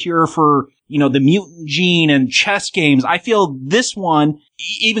have a cure for, the mutant gene and chess games? I feel this one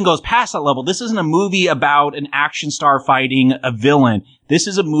even goes past that level. This isn't a movie about an action star fighting a villain. This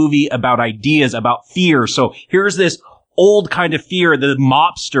is a movie about ideas, about fear. So here's this old kind of fear, the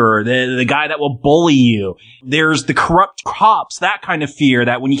mobster, the guy that will bully you. There's the corrupt cops, that kind of fear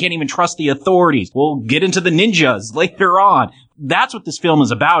that when you can't even trust the authorities. We'll get into the ninjas later on. That's what this film is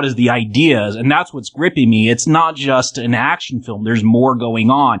about, is the ideas, and that's what's gripping me. It's not just an action film. There's more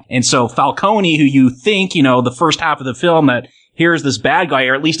going on. And so Falcone, who you think, the first half of the film that here's this bad guy,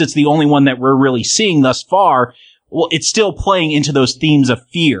 or at least it's the only one that we're really seeing thus far, well, it's still playing into those themes of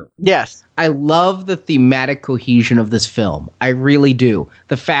fear. Yes. I love the thematic cohesion of this film. I really do.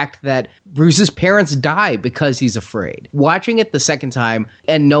 The fact that Bruce's parents die because he's afraid. Watching it the second time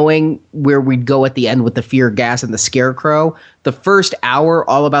and knowing where we'd go at the end with the fear gas and the scarecrow, the first hour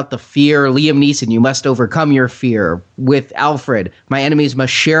all about the fear. Liam Neeson, you must overcome your fear. With Alfred, my enemies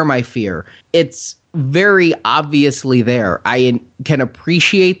must share my fear. It's very obviously there. I can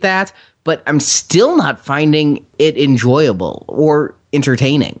appreciate that, but I'm still not finding it enjoyable or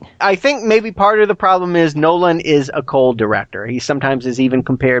entertaining. I think maybe part of the problem is Nolan is a cold director. He sometimes is even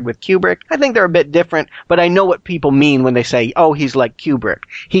compared with Kubrick. I think they're a bit different, but I know what people mean when they say, oh, he's like Kubrick.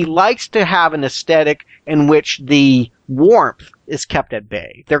 He likes to have an aesthetic in which the warmth is kept at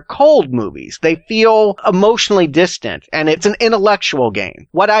bay. They're cold movies. They feel emotionally distant, and it's an intellectual game.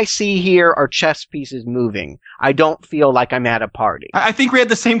 What I see here are chess pieces moving. I don't feel like I'm at a party. I think we had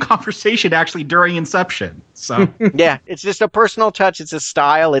the same conversation actually during Inception. So yeah, it's just a personal touch. It's a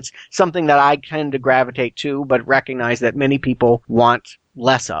style. It's something that I tend to gravitate to, but recognize that many people want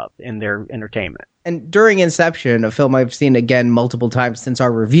less of in their entertainment. And during Inception, a film I've seen again multiple times since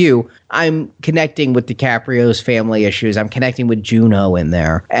our review, I'm connecting with DiCaprio's family issues. I'm connecting with Juno in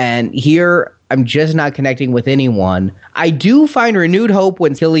there. And here, I'm just not connecting with anyone. I do find renewed hope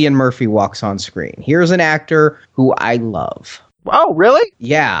when Cillian Murphy walks on screen. Here's an actor who I love. Oh, really?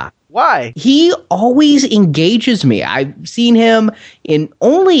 Yeah. Why? He always engages me. I've seen him in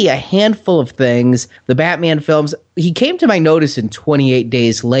only a handful of things. The Batman films. He came to my notice in 28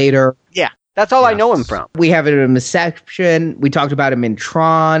 Days Later. Yeah. That's all I know him from. We have it in Inception. We talked about him in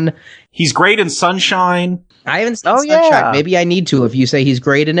Tron. He's great in Sunshine. I haven't seen Sunshine. Yeah. Maybe I need to if you say he's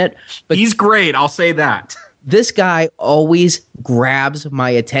great in it. But he's great. I'll say that. This guy always grabs my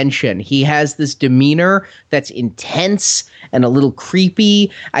attention. He has this demeanor that's intense and a little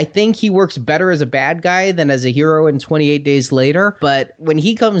creepy. I think he works better as a bad guy than as a hero in 28 Days Later. But when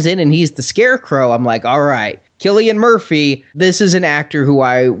he comes in and he's the Scarecrow, I'm like, all right, Cillian Murphy, this is an actor who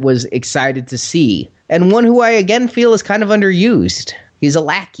I was excited to see. And one who I, again, feel is kind of underused. He's a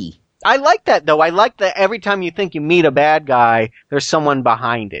lackey. I like that, though. I like that every time you think you meet a bad guy, there's someone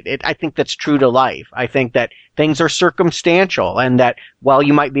behind it. I think that's true to life. I think that things are circumstantial, and that while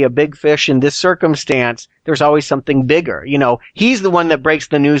you might be a big fish in this circumstance, there's always something bigger. He's the one that breaks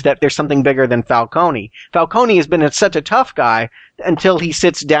the news that there's something bigger than Falcone. Falcone has been such a tough guy until he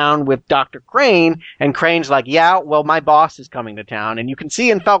sits down with Dr. Crane, and Crane's like, yeah, well, my boss is coming to town. And you can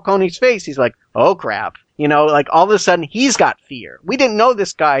see in Falcone's face, he's like, oh, crap. All of a sudden, he's got fear. We didn't know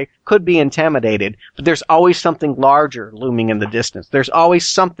this guy could be intimidated, but there's always something larger looming in the distance. There's always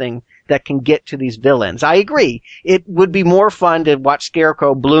something that can get to these villains. I agree. It would be more fun to watch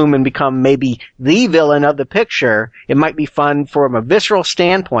Scarecrow bloom and become maybe the villain of the picture. It might be fun from a visceral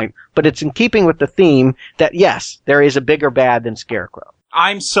standpoint, but it's in keeping with the theme that, yes, there is a bigger bad than Scarecrow.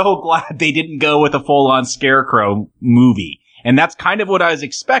 I'm so glad they didn't go with a full-on Scarecrow movie. And that's kind of what I was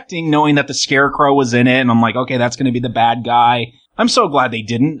expecting, knowing that the Scarecrow was in it. And I'm like, okay, that's going to be the bad guy. I'm so glad they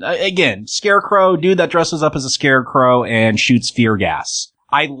didn't. Again, Scarecrow, dude that dresses up as a scarecrow and shoots fear gas.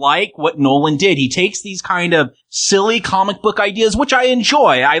 I like what Nolan did. He takes these kind of silly comic book ideas, which I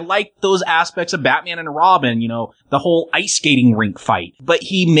enjoy. I like those aspects of Batman and Robin, you know, the whole ice skating rink fight. But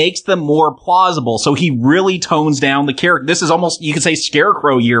he makes them more plausible. So he really tones down the character. This is almost, you could say,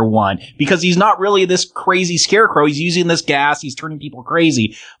 Scarecrow year one, because he's not really this crazy scarecrow. He's using this gas. He's turning people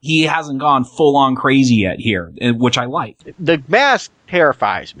crazy. He hasn't gone full on crazy yet here, which I like. The mask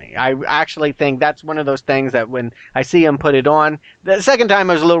terrifies me. I actually think that's one of those things that when I see him put it on, the second time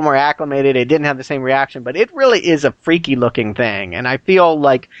I was a little more acclimated. It didn't have the same reaction, but it really is a freaky looking thing. And I feel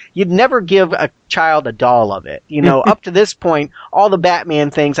like you'd never give a child a doll of it. You know, up to this point, all the Batman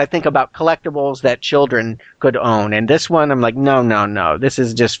things, I think about collectibles that children could own. And this one, I'm like, no. This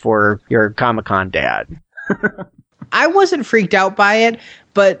is just for your Comic-Con dad. I wasn't freaked out by it,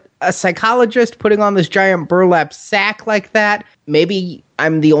 but a psychologist putting on this giant burlap sack like that, maybe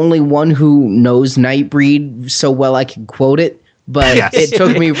I'm the only one who knows Nightbreed so well I can quote it, but yes. It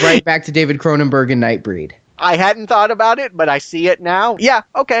took me right back to David Cronenberg and Nightbreed. I hadn't thought about it, but I see it now. Yeah,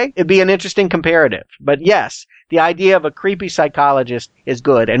 okay. It'd be an interesting comparative. But yes, the idea of a creepy psychologist is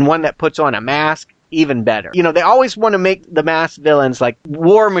good, and one that puts on a mask, even better. You know, they always want to make the masked villains like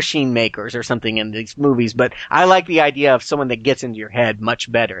war machine makers or something in these movies, but I like the idea of someone that gets into your head much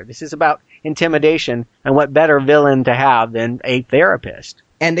better. This is about intimidation, and what better villain to have than a therapist?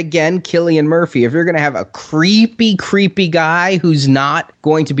 And again, Cillian Murphy, if you're going to have a creepy guy who's not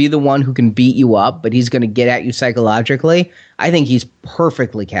going to be the one who can beat you up, but he's going to get at you psychologically, I think he's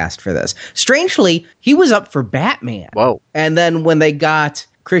perfectly cast for this. Strangely, he was up for Batman. Whoa. And then when they got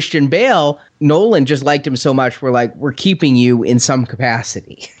Christian Bale, Nolan just liked him so much, we're keeping you in some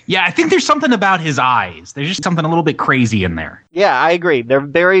capacity. Yeah, I think there's something about his eyes. There's just something a little bit crazy in there. Yeah, I agree. They're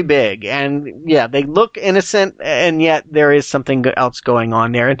very big, and yeah, they look innocent, and yet there is something else going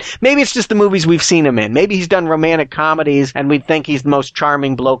on there. And maybe it's just the movies we've seen him in. Maybe he's done romantic comedies, and we think he's the most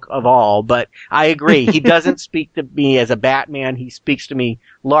charming bloke of all, but I agree. He doesn't speak to me as a Batman. He speaks to me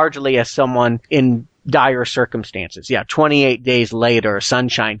largely as someone in dire circumstances. Yeah, 28 Days Later,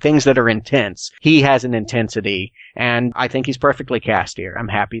 Sunshine, things that are intense. He has an intensity, and I think he's perfectly cast here. I'm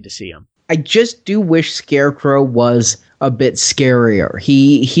happy to see him. I just do wish Scarecrow was a bit scarier.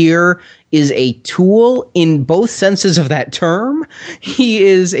 He here is a tool in both senses of that term. He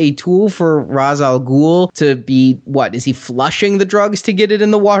is a tool for Ra's al Ghul to be, is he flushing the drugs to get it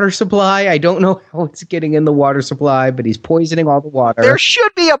in the water supply? I don't know how it's getting in the water supply, but he's poisoning all the water. There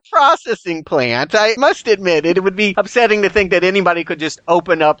should be a processing plant. I must admit, it would be upsetting to think that anybody could just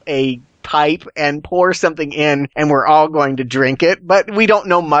open up a pipe and pour something in and we're all going to drink it. But we don't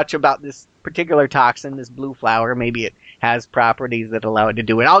know much about this particular toxin, this blue flower. Maybe it has properties that allow it to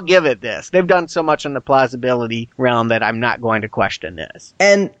do it. I'll give it this. They've done so much in the plausibility realm that I'm not going to question this.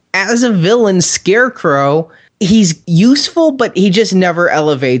 And as a villain, Scarecrow, he's useful, but he just never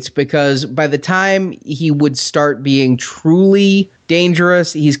elevates, because by the time he would start being truly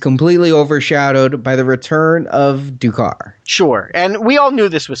dangerous, he's completely overshadowed by the return of Ducard. Sure. And we all knew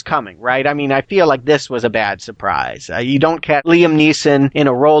this was coming, right? I mean, I feel like this was a bad surprise. You don't catch Liam Neeson in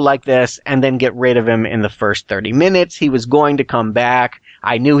a role like this and then get rid of him in the first 30 minutes. He was going to come back.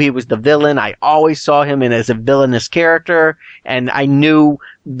 I knew he was the villain. I always saw him as a villainous character, and I knew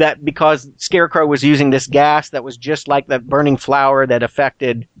that because Scarecrow was using this gas that was just like that burning flower that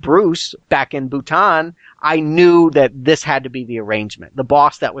affected Bruce back in Bhutan, I knew that this had to be the arrangement. The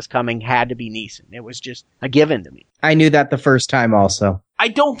boss that was coming had to be Neeson. It was just a given to me. I knew that the first time also. I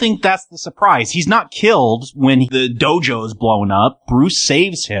don't think that's the surprise. He's not killed when the dojo is blown up. Bruce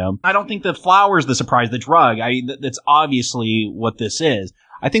saves him. I don't think the flower's the surprise, the drug. That's obviously what this is.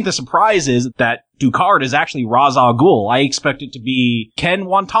 I think the surprise is that Ducard is actually Ra's al Ghul. I expect it to be Ken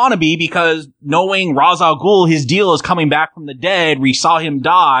Watanabe, because knowing Ra's al Ghul, his deal is coming back from the dead. We saw him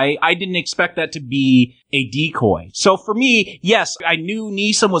die. I didn't expect that to be a decoy. So for me, yes, I knew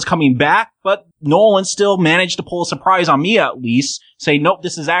Neeson was coming back, but Nolan still managed to pull a surprise on me at least. Say, nope,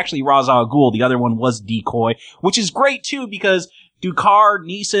 this is actually Ra's al Ghul. The other one was decoy, which is great too, because Ducard,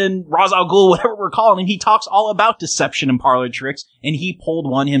 Neeson, Ra's al Ghul, whatever we're calling him, he talks all about deception and parlor tricks, and he pulled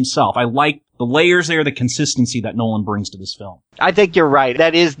one himself. I like the layers there, the consistency that Nolan brings to this film. I think you're right.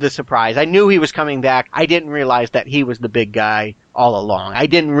 That is the surprise. I knew he was coming back. I didn't realize that he was the big guy all along. I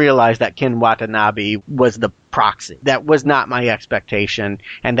didn't realize that Ken Watanabe was the proxy. That was not my expectation.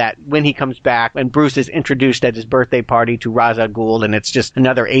 And that when he comes back and Bruce is introduced at his birthday party to Ra's al Ghul, and it's just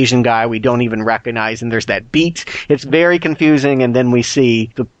another Asian guy we don't even recognize, and there's that beat. It's very confusing, and then we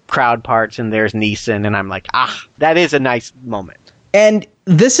see the crowd parts and there's Neeson, and I'm like, that is a nice moment. And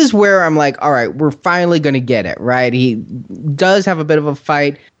this is where I'm like, all right, we're finally going to get it, right? He does have a bit of a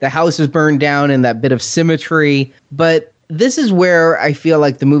fight. The house is burned down and that bit of symmetry. But this is where I feel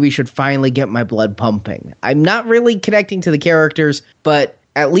like the movie should finally get my blood pumping. I'm not really connecting to the characters, but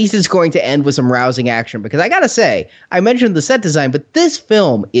at least it's going to end with some rousing action. Because I got to say, I mentioned the set design, but this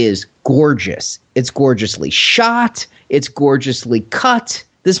film is gorgeous. It's gorgeously shot. It's gorgeously cut.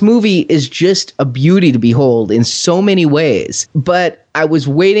 This movie is just a beauty to behold in so many ways, but I was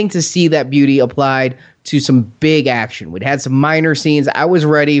waiting to see that beauty applied to some big action. We'd had some minor scenes. I was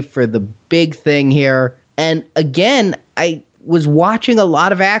ready for the big thing here. And again, I was watching a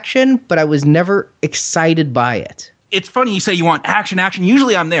lot of action, but I was never excited by it. It's funny you say you want action.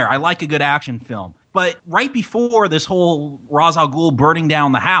 Usually I'm there. I like a good action film. But right before this whole Ra's al Ghul burning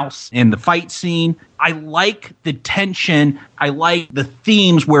down the house and the fight scene, I like the tension. I like the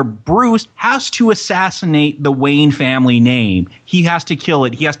themes where Bruce has to assassinate the Wayne family name. He has to kill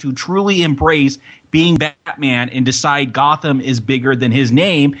it. He has to truly embrace being Batman and decide Gotham is bigger than his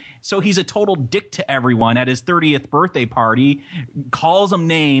name. So he's a total dick to everyone at his 30th birthday party, calls them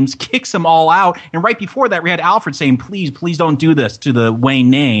names, kicks them all out. And right before that, we had Alfred saying, please don't do this to the Wayne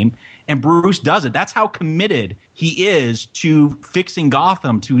name. And Bruce does it. That's how committed he is to fixing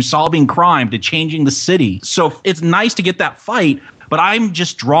Gotham, to solving crime, to changing the city. So it's nice to get that fight. But I'm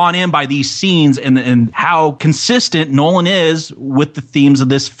just drawn in by these scenes and how consistent Nolan is with the themes of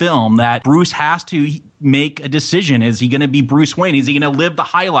this film, that Bruce has to make a decision. Is he going to be Bruce Wayne? Is he going to live the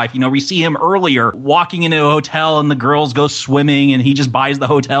high life? We see him earlier walking into a hotel and the girls go swimming and he just buys the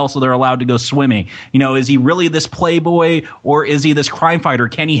hotel so they're allowed to go swimming. Is he really this playboy or is he this crime fighter?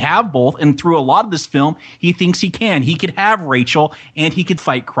 Can he have both? And through a lot of this film, he thinks he can. He could have Rachel and he could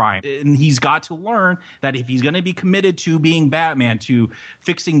fight crime. And he's got to learn that if he's going to be committed to being Batman, to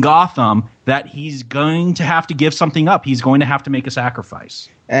fixing Gotham, that he's going to have to give something up. He's going to have to make a sacrifice.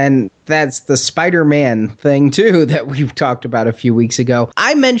 And that's the Spider-Man thing, too, that we've talked about a few weeks ago.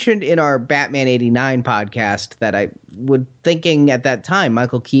 I mentioned in our Batman 89 podcast that I was thinking at that time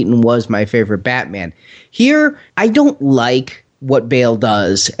Michael Keaton was my favorite Batman. Here, I don't like what Bale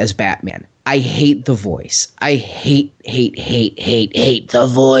does as Batman. I hate the voice. I hate the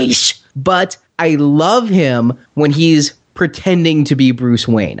voice. But I love him when he's pretending to be Bruce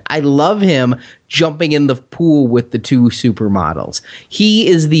Wayne. I love him jumping in the pool with the two supermodels. He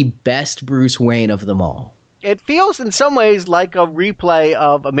is the best Bruce Wayne of them all. It feels in some ways like a replay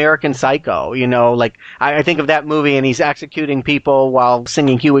of American Psycho. Like I think of that movie and he's executing people while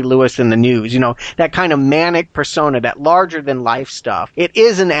singing Huey Lewis in the news. That kind of manic persona, that larger than life stuff. It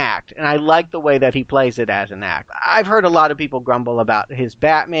is an act, and I like the way that he plays it as an act. I've heard a lot of people grumble about his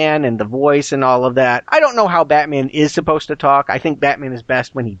Batman and the voice and all of that. I don't know how Batman is supposed to talk. I think Batman is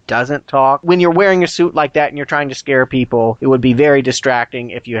best when he doesn't talk. When you're wearing a suit like that and you're trying to scare people, it would be very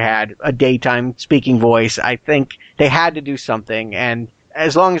distracting if you had a daytime speaking voice. I think they had to do something, and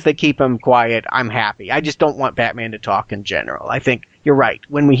as long as they keep him quiet, I'm happy. I just don't want Batman to talk in general. I think you're right.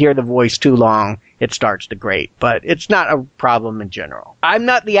 When we hear the voice too long, it starts to grate, but it's not a problem in general. I'm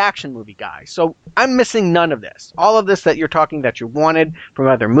not the action movie guy, so I'm missing none of this. All of this that you're talking that you wanted from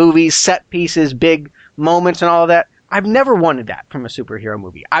other movies, set pieces, big moments and all of that, I've never wanted that from a superhero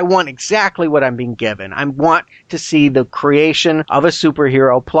movie. I want exactly what I'm being given. I want to see the creation of a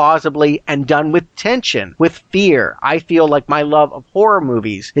superhero plausibly and done with tension, with fear. I feel like my love of horror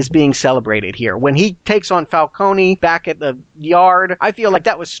movies is being celebrated here. When he takes on Falcone back at the yard, I feel like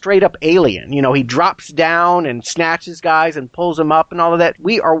that was straight up Alien. He drops down and snatches guys and pulls them up and all of that.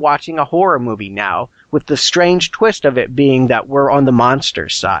 We are watching a horror movie now, with the strange twist of it being that we're on the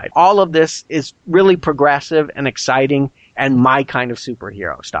monsters side. All of this is really progressive and exciting and my kind of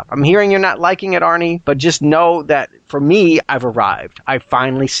superhero stuff. I'm hearing you're not liking it, Arnie, but just know that for me, I've arrived. I've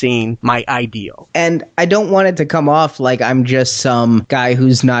finally seen my ideal. And I don't want it to come off like I'm just some guy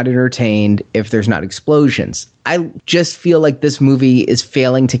who's not entertained if there's not explosions. I just feel like this movie is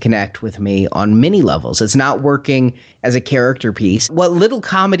failing to connect with me on many levels. It's not working as a character piece. What little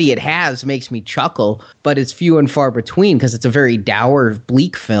comedy it has makes me chuckle, but it's few and far between because it's a very dour,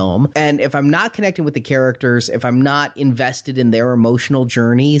 bleak film. And if I'm not connecting with the characters, if I'm not invested in their emotional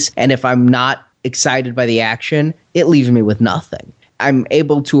journeys, and if I'm not excited by the action, it leaves me with nothing. I'm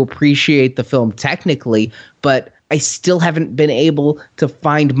able to appreciate the film technically, but I still haven't been able to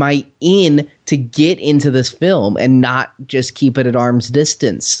find my to get into this film and not just keep it at arm's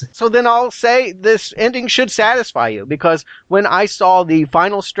distance. So then I'll say this ending should satisfy you, because when I saw the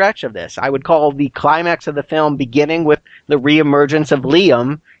final stretch of this, I would call the climax of the film beginning with the reemergence of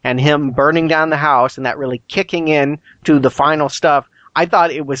Liam and him burning down the house and that really kicking in to the final stuff. I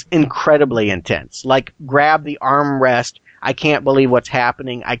thought it was incredibly intense. Like, grab the armrest. I can't believe what's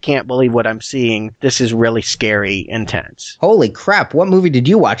happening. I can't believe what I'm seeing. This is really scary, intense. Holy crap. What movie did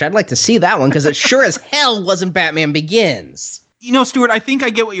you watch? I'd like to see that one because it sure as hell wasn't Batman Begins. You know, Stuart, I think I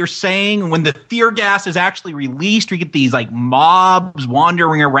get what you're saying. When the fear gas is actually released, we get these like mobs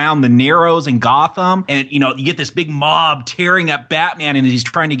wandering around the Narrows in Gotham. And, you know, you get this big mob tearing at Batman and he's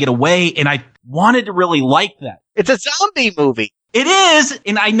trying to get away. And I wanted to really like that. It's a zombie movie. It is,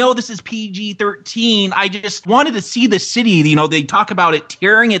 and I know this is PG-13. I just wanted to see the city. You know, they talk about it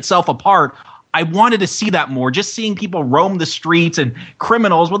tearing itself apart. I wanted to see that more. Just seeing people roam the streets and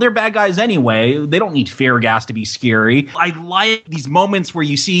criminals, well, they're bad guys anyway. They don't need fear gas to be scary. I like these moments where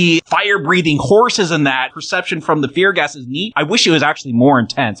you see fire-breathing horses and that perception from the fear gas is neat. I wish it was actually more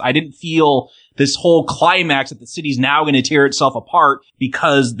intense. I didn't feel this whole climax that the city's now going to tear itself apart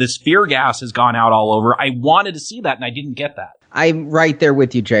because this fear gas has gone out all over. I wanted to see that, and I didn't get that. I'm right there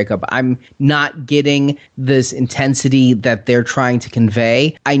with you, Jacob. I'm not getting this intensity that they're trying to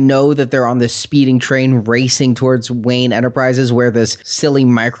convey. I know that they're on this speeding train racing towards Wayne Enterprises where this silly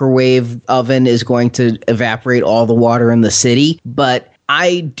microwave oven is going to evaporate all the water in the city, but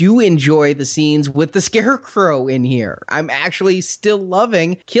I do enjoy the scenes with the Scarecrow in here. I'm actually still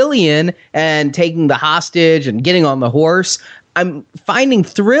loving Killian and taking the hostage and getting on the horse. I'm finding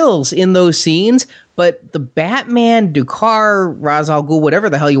thrills in those scenes, but the Batman, Ducard, Ra's al Ghul, whatever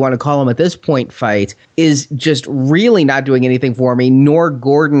the hell you want to call him at this point fight, is just really not doing anything for me, nor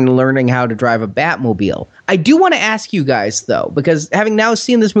Gordon learning how to drive a Batmobile. I do want to ask you guys, though, because having now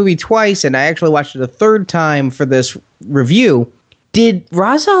seen this movie twice, and I actually watched it a third time for this review, did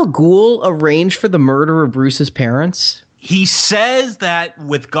Ra's al Ghul arrange for the murder of Bruce's parents? He says that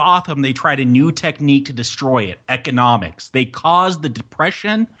with Gotham, they tried a new technique to destroy it, economics. They caused the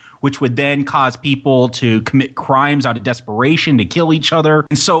Depression, which would then cause people to commit crimes out of desperation, to kill each other.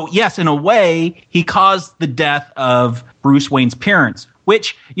 And so, yes, in a way, he caused the death of Bruce Wayne's parents,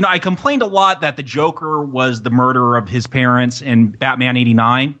 which, you know, I complained a lot that the Joker was the murderer of his parents in Batman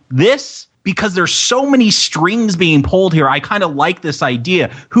 89. This, because there's so many strings being pulled here, I kind of like this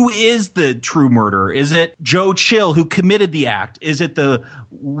idea. Who is the true murderer? Is it Joe Chill, who committed the act? Is it the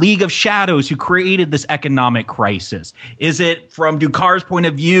League of Shadows, who created this economic crisis? Is it, from Ducard's point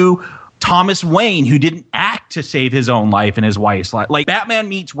of view, Thomas Wayne, who didn't act to save his own life and his wife's life? Like, Batman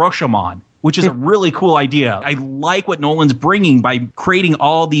meets Rashomon, which is a really cool idea. I like what Nolan's bringing by creating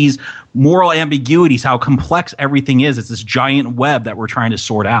all these moral ambiguities, how complex everything is. It's this giant web that we're trying to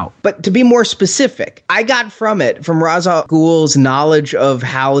sort out. But to be more specific, I got from Ra's al Ghul's knowledge of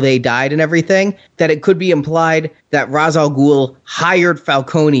how they died and everything, that it could be implied that Ra's al Ghul hired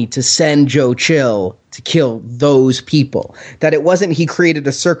Falcone to send Joe Chill to kill those people. That it wasn't he created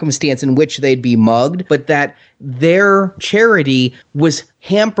a circumstance in which they'd be mugged, but that their charity was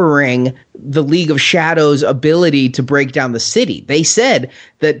hampering the League of Shadows' ability to break down the city. They said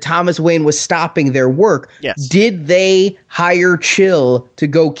that Thomas Wayne was stopping their work. Yes. Did they hire Chill to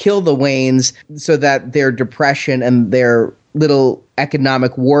go kill the Waynes so that their depression and their little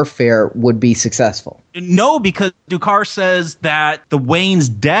economic warfare would be successful? No, because Ducard says that the Wayne's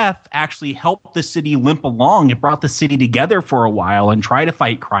death actually helped the city limp along. It brought the city together for a while and try to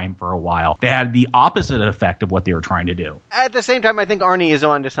fight crime for a while. They had the opposite effect of what they were trying to do. At the same time, I think Arnie is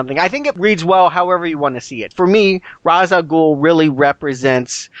on to something. I think it reads well however you want to see it. For me, Ra's al Ghul really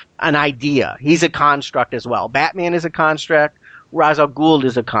represents an idea. He's a construct as well. Batman is a construct. Ra's al Ghul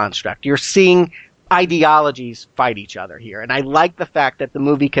is a construct. You're seeing ideologies fight each other here. And I like the fact that the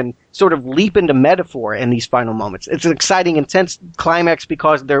movie can sort of leap into metaphor in these final moments. It's an exciting, intense climax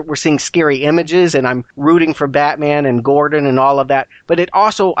because we're seeing scary images and I'm rooting for Batman and Gordon and all of that. But it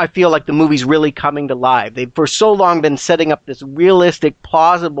also, I feel like the movie's really coming to life. They've for so long been setting up this realistic,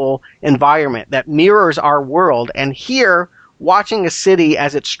 plausible environment that mirrors our world. And here, watching a city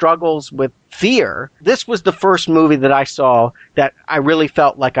as it struggles with fear, this was the first movie that I saw that I really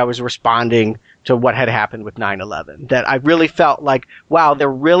felt like I was responding to what had happened with 9/11. That I really felt like, wow, they're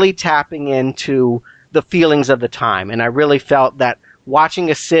really tapping into the feelings of the time. And I really felt that watching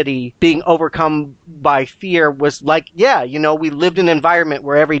a city being overcome by fear was like, yeah, you know, we lived in an environment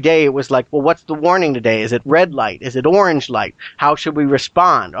where every day it was like, well, what's the warning today? Is it red light? Is it orange light? How should we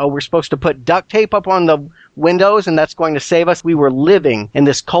respond? Oh, we're supposed to put duct tape up on the windows and that's going to save us. We were living in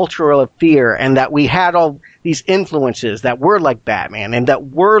this culture of fear, and that we had all these influences that were like Batman and that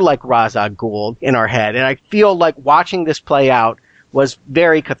were like Ra's al Ghul in our head. And I feel like watching this play out was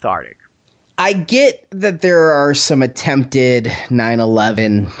very cathartic. I get that there are some attempted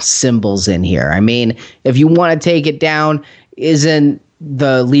 9/11 symbols in here. I mean, if you want to take it down, isn't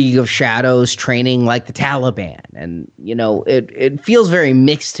the League of Shadows training like the Taliban. And, you know, it feels very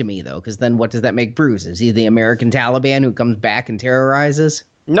mixed to me, though, because then what does that make Bruce? Is he the American Taliban who comes back and terrorizes?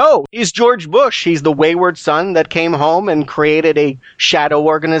 No, he's George Bush. He's the wayward son that came home and created a shadow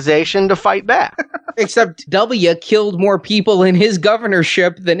organization to fight back. Except W killed more people in his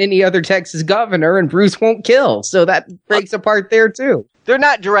governorship than any other Texas governor, and Bruce won't kill. So that breaks apart there, too. They're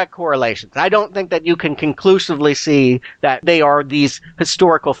not direct correlations. I don't think that you can conclusively see that they are these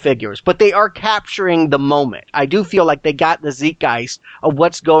historical figures, but they are capturing the moment. I do feel like they got the zeitgeist of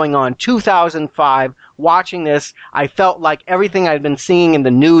what's going on. 2005, watching this, I felt like everything I'd been seeing in the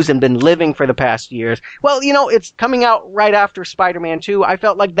news and been living for the past years. Well, you know, it's coming out right after Spider-Man 2. I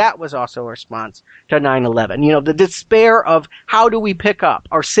felt like that was also a response to 9/11. You know, the despair of how do we pick up?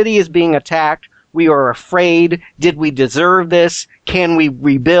 Our city is being attacked. We are afraid. Did we deserve this? Can we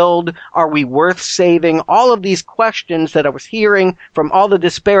rebuild? Are we worth saving? All of these questions that I was hearing from all the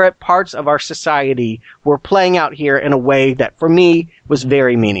disparate parts of our society were playing out here in a way that for me was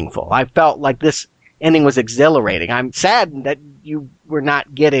very meaningful. I felt like this ending was exhilarating. I'm saddened that you were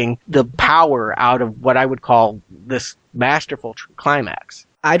not getting the power out of what I would call this masterful climax.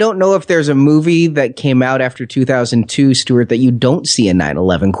 I don't know if there's a movie that came out after 2002, Stuart, that you don't see a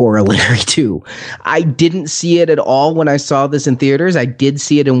 9/11 corollary to. I didn't see it at all when I saw this in theaters. I did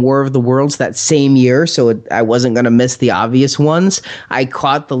see it in War of the Worlds that same year, so I wasn't going to miss the obvious ones. I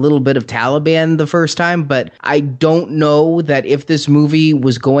caught the little bit of Taliban the first time, but I don't know that if this movie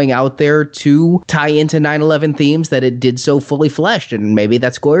was going out there to tie into 9/11 themes, that it did so fully fleshed. And maybe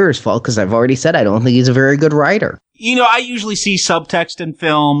that's Goyer's fault, because I've already said I don't think he's a very good writer. You know, I usually see subtext in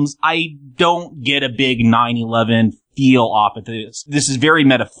films. I don't get a big 9/11 feel off of this. This is very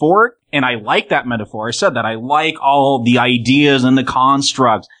metaphoric, and I like that metaphor. I said that. I like all the ideas and the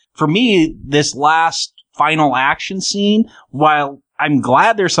constructs. For me, this last final action scene, while I'm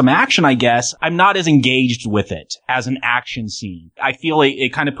glad there's some action, I guess, I'm not as engaged with it as an action scene. I feel like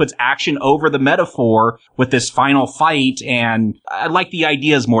it kind of puts action over the metaphor with this final fight, and I like the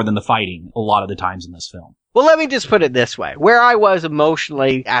ideas more than the fighting a lot of the times in this film. Well, let me just put it this way. Where I was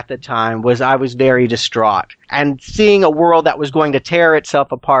emotionally at the time was I was very distraught. And seeing a world that was going to tear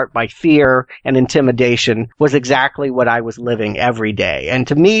itself apart by fear and intimidation was exactly what I was living every day. And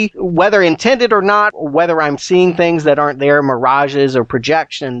to me, whether intended or not, or whether I'm seeing things that aren't there, mirages or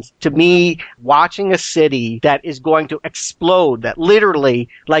projections, to me, watching a city that is going to explode, that literally,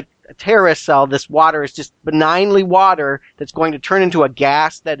 like a terrorist cell, this water is just benignly water that's going to turn into a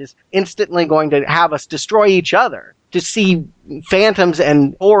gas that is instantly going to have us destroy each other. To see phantoms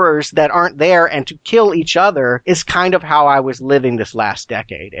and horrors that aren't there and to kill each other is kind of how I was living this last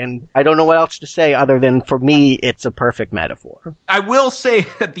decade. And I don't know what else to say other than, for me, it's a perfect metaphor. I will say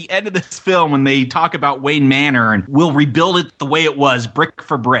at the end of this film, when they talk about Wayne Manor and we'll rebuild it the way it was, brick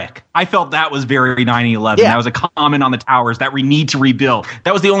for brick, I felt that was very 9/11. Yeah. That was a comment on the towers that we need to rebuild.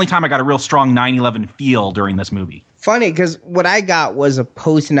 That was the only time I got a real strong 9/11 feel during this movie. Funny, because what I got was a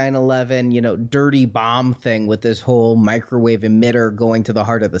post 9/11, dirty bomb thing with this whole microwave emitter going to the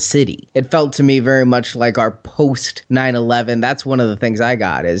heart of the city. It felt to me very much like our post 9/11. That's one of the things I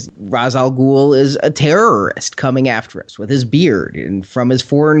got, is Ra's al Ghul is a terrorist coming after us with his beard and from his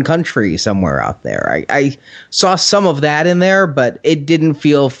foreign country somewhere out there. I saw some of that in there, but it didn't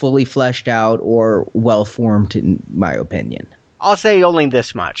feel fully fleshed out or well formed, in my opinion. I'll say only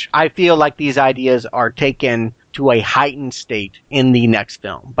this much. I feel like these ideas are taken to a heightened state in the next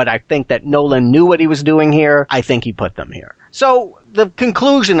film. But I think that Nolan knew what he was doing here. I think he put them here. So the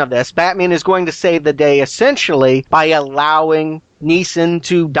conclusion of this, Batman is going to save the day essentially by allowing Neeson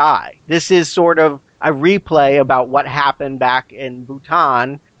to die. This is sort of a replay about what happened back in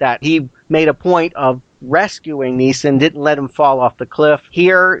Bhutan, that he made a point of rescuing Neeson, didn't let him fall off the cliff.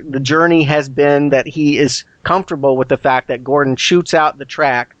 Here, the journey has been that he is comfortable with the fact that Gordon shoots out the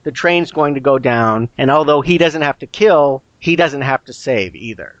track, the train's going to go down, and although he doesn't have to kill, he doesn't have to save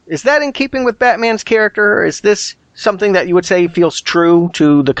either. Is that in keeping with Batman's character, or is this something that you would say feels true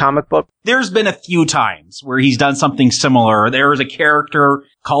to the comic book? There's been a few times where he's done something similar. There was a character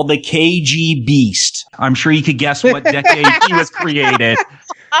called the KG Beast. I'm sure you could guess what decade he was created.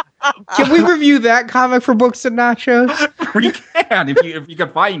 Can we review that comic for Books and Nachos? You can, if you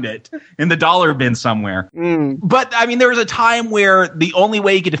can find it in the dollar bin somewhere. But, I mean, there was a time where the only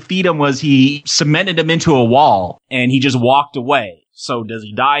way he could defeat him was he cemented him into a wall, and he just walked away. So does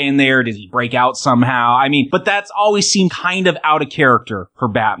he die in there? Does he break out somehow? I mean, but that's always seemed kind of out of character for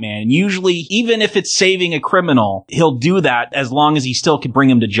Batman. Usually, even if it's saving a criminal, he'll do that as long as he still can bring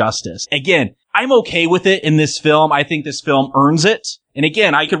him to justice. Again, I'm okay with it in this film. I think this film earns it. And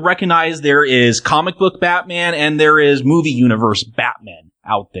again, I could recognize there is comic book Batman and there is movie universe Batman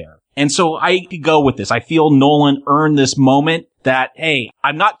out there. And so I could go with this. I feel Nolan earned this moment that, hey,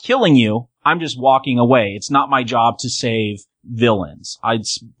 I'm not killing you. I'm just walking away. It's not my job to save villains.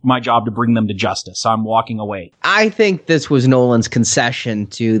 It's my job to bring them to justice. So I'm walking away. I think this was Nolan's concession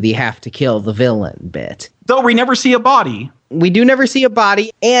to the have to kill the villain bit. Though we never see a body. We do never see a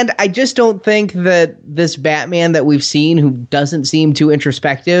body, and I just don't think that this Batman that we've seen, who doesn't seem too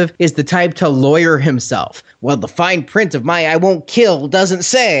introspective, is the type to lawyer himself. Well, the fine print of my I won't kill doesn't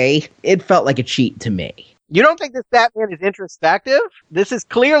say. It felt like a cheat to me. You don't think this Batman is introspective? This is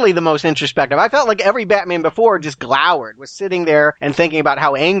clearly the most introspective. I felt like every Batman before just glowered, was sitting there and thinking about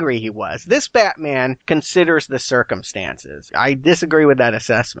how angry he was. This Batman considers the circumstances. I disagree with that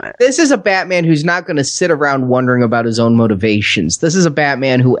assessment. This is a Batman who's not going to sit around wondering about his own motivations. This is a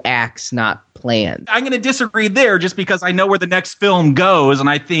Batman who acts, not plans. I'm going to disagree there just because I know where the next film goes, and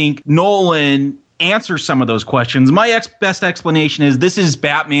I think Nolan answer some of those questions. My best explanation is this is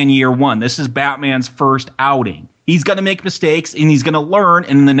Batman year one. This is Batman's first outing. He's going to make mistakes and he's going to learn.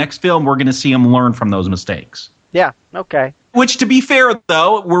 And in the next film, we're going to see him learn from those mistakes. Yeah. Okay. Which, to be fair,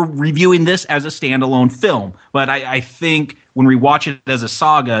 though, we're reviewing this as a standalone film. But I think when we watch it as a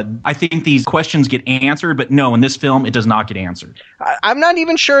saga, I think these questions get answered. But no, in this film, it does not get answered. I'm not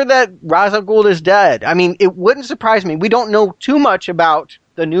even sure that Ra's al Ghul is dead. I mean, it wouldn't surprise me. We don't know too much about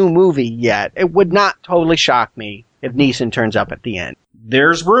the new movie yet. It would not totally shock me if Neeson turns up at the end.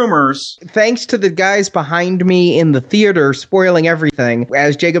 There's rumors. Thanks to the guys behind me in the theater spoiling everything.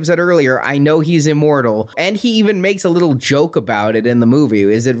 As Jacob said earlier, I know he's immortal. And he even makes a little joke about it in the movie.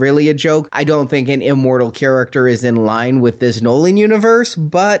 Is it really a joke? I don't think an immortal character is in line with this Nolan universe,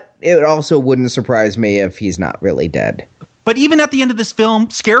 but it also wouldn't surprise me if he's not really dead. But even at the end of this film,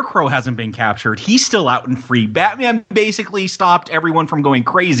 Scarecrow hasn't been captured. He's still out and free. Batman basically stopped everyone from going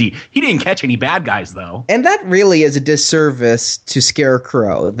crazy. He didn't catch any bad guys, though. And that really is a disservice to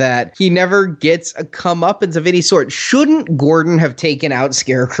Scarecrow, that he never gets a comeuppance of any sort. Shouldn't Gordon have taken out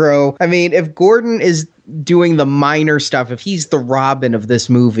Scarecrow? I mean, if Gordon is doing the minor stuff, if he's the Robin of this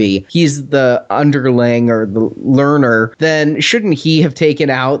movie, he's the underling or the learner, then shouldn't he have taken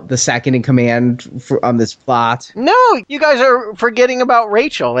out the second in command on this plot? No, you guys are forgetting about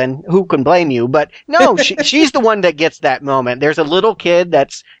Rachel, and who can blame you? But no, she's the one that gets that moment. There's a little kid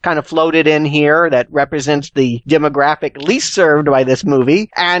that's kind of floated in here that represents the demographic least served by this movie,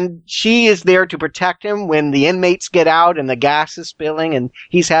 and she is there to protect him when the inmates get out and the gas is spilling and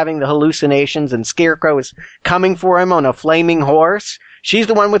he's having the hallucinations and Scarecrow is coming for him on a flaming horse. She's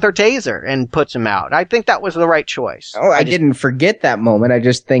the one with her taser and puts him out. I think that was the right choice. Oh, I didn't forget that moment. I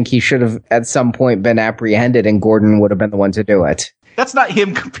just think he should have at some point been apprehended and Gordon would have been the one to do it. That's not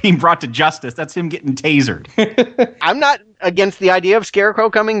him being brought to justice. That's him getting tasered. I'm not against the idea of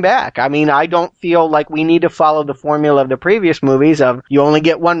Scarecrow coming back. I mean, I don't feel like we need to follow the formula of the previous movies of you only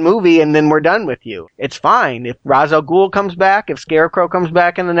get one movie and then we're done with you. It's fine. If Ra's al Ghul comes back, if Scarecrow comes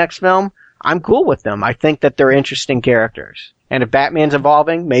back in the next film, I'm cool with them. I think that they're interesting characters. And if Batman's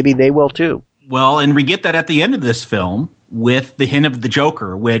evolving, maybe they will too. Well, and we get that at the end of this film with the hint of the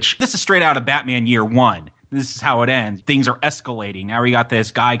Joker, which this is straight out of Batman Year One. This is how it ends. Things are escalating. Now we got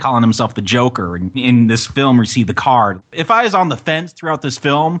this guy calling himself the Joker. And in this film, we see the card. If I was on the fence throughout this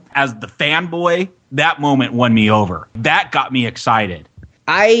film as the fanboy, that moment won me over. That got me excited.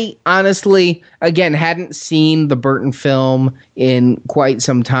 I honestly, again, hadn't seen the Burton film in quite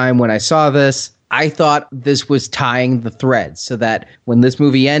some time when I saw this. I thought this was tying the threads so that when this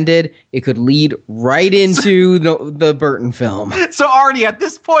movie ended, it could lead right into the Burton film. So, Arnie, at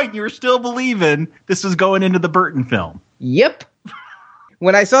this point, you were still believing this was going into the Burton film. Yep.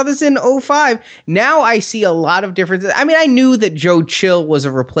 When I saw this in 2005, now I see a lot of differences. I mean, I knew that Joe Chill was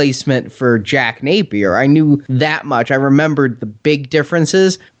a replacement for Jack Napier. I knew that much. I remembered the big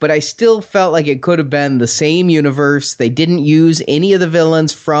differences, but I still felt like it could have been the same universe. They didn't use any of the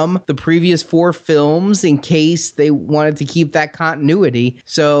villains from the previous 4 films in case they wanted to keep that continuity.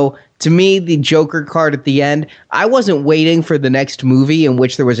 So to me, the Joker card at the end, I wasn't waiting for the next movie in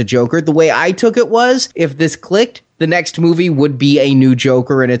which there was a Joker. The way I took it was, if this clicked, the next movie would be a new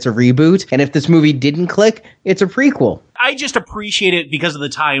Joker and it's a reboot. And if this movie didn't click, it's a prequel. I just appreciate it because of the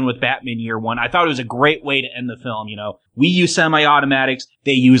tie-in with Batman Year One. I thought it was a great way to end the film. You know, we use semi-automatics,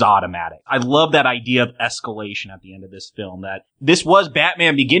 they use automatic. I love that idea of escalation at the end of this film, that this was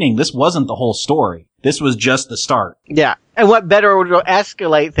Batman beginning. This wasn't the whole story. This was just the start. Yeah. And what better would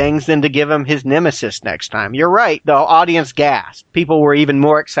escalate things than to give him his nemesis next time? You're right. The audience gasped. People were even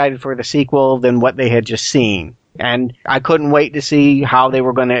more excited for the sequel than what they had just seen. And I couldn't wait to see how they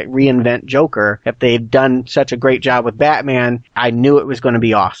were going to reinvent Joker. If they'd done such a great job with Batman, I knew it was going to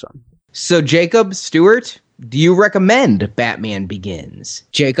be awesome. So Jacob, Stewart, do you recommend Batman Begins?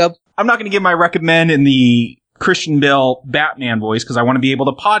 Jacob? I'm not going to give my recommend in the Christian Bale Batman voice because I want to be able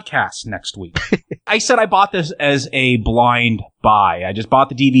to podcast next week. I said I bought this as a blind buy. I just bought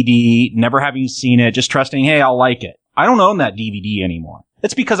the DVD, never having seen it, just trusting, hey, I'll like it. I don't own that DVD anymore.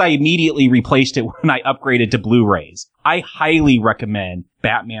 It's because I immediately replaced it when I upgraded to Blu-rays. I highly recommend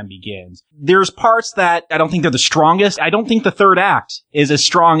Batman Begins. There's parts that I don't think they're the strongest. I don't think the third act is as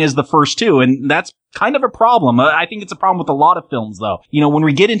strong as the first two, and that's kind of a problem. I think it's a problem with a lot of films, though. You know, when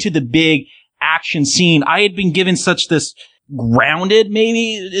we get into the big action scene, I had been given such this grounded,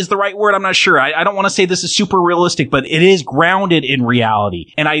 maybe is the right word. I'm not sure. I don't want to say this is super realistic, but it is grounded in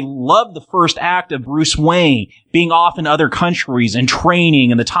reality. And I love the first act of Bruce Wayne being off in other countries and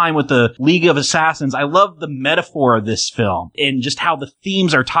training and the time with the League of Assassins. I love the metaphor of this film and just how the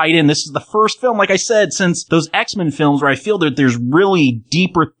themes are tied in. This is the first film, like I said, since those X-Men films where I feel that there's really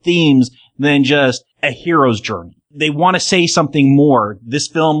deeper themes than just a hero's journey. They want to say something more. This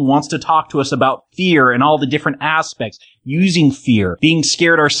film wants to talk to us about fear and all the different aspects, using fear, being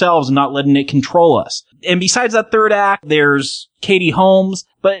scared ourselves and not letting it control us. And besides that third act, there's Katie Holmes,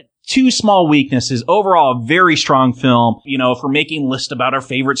 but two small weaknesses. Overall, a very strong film. You know, if we're making a list about our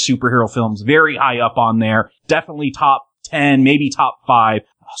favorite superhero films, very high up on there. Definitely top 10, maybe top 5.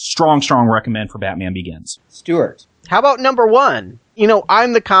 Strong recommend for Batman Begins. Stewart. How about number 1? You know,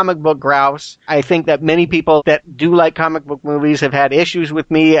 I'm the comic book grouse. I think that many people that do like comic book movies have had issues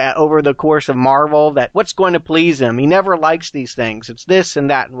with me over the course of Marvel, that what's going to please him? He never likes these things. It's this and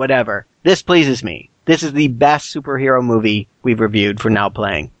that and whatever. This pleases me. This is the best superhero movie we've reviewed for Now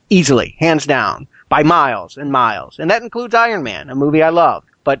Playing. Easily, hands down, by miles and miles. And that includes Iron Man, a movie I love,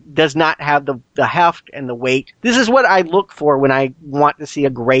 but does not have the heft and the weight. This is what I look for when I want to see a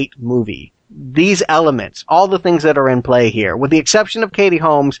great movie. These elements, all the things that are in play here, with the exception of Katie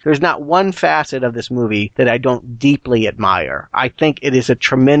Holmes, there's not one facet of this movie that I don't deeply admire. I think it is a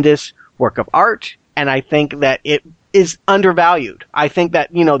tremendous work of art, and I think that it is undervalued. I think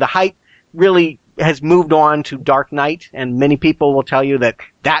that, you know, the hype really has moved on to Dark Knight, and many people will tell you that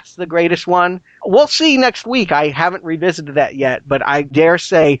that's the greatest one. We'll see next week. I haven't revisited that yet, but I dare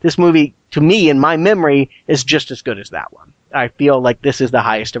say this movie, to me, in my memory, is just as good as that one. I feel like this is the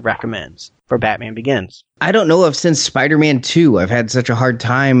highest of recommends for Batman Begins. I don't know if since Spider-Man 2, I've had such a hard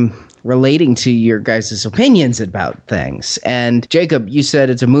time relating to your guys' opinions about things. And Jacob, you said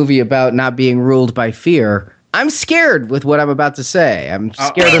it's a movie about not being ruled by fear. I'm scared with what I'm about to say. I'm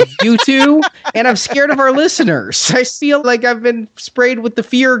scared of you two, and I'm scared of our listeners. I feel like I've been sprayed with the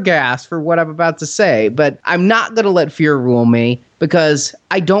fear gas for what I'm about to say, but I'm not going to let fear rule me because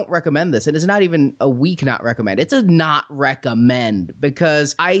I don't recommend this. And it's not even a weak not recommend. It's a not recommend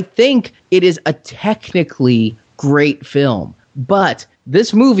because I think it is a technically great film. But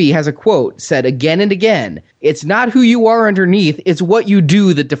this movie has a quote said again and again, it's not who you are underneath, it's what you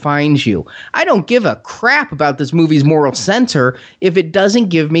do that defines you. I don't give a crap about this movie's moral center if it doesn't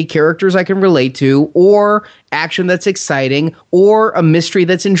give me characters I can relate to, or action that's exciting, or a mystery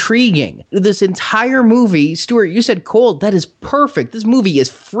that's intriguing. This entire movie, Stuart, you said cold, that is perfect. This movie is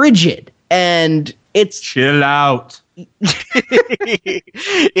frigid, and it's... Chill out.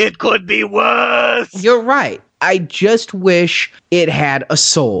 It could be worse. You're right. I just wish it had a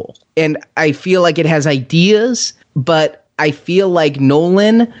soul. And I feel like it has ideas, but I feel like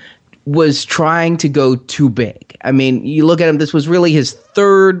Nolan was trying to go too big. I mean, you look at him, this was really his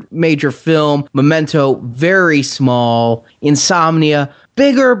third major film. Memento, very small. Insomnia,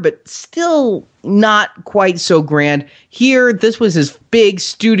 bigger, but still not quite so grand. Here, this was his big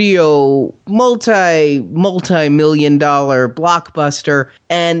studio, multi-million dollar blockbuster.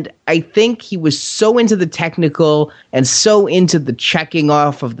 And I think he was so into the technical and so into the checking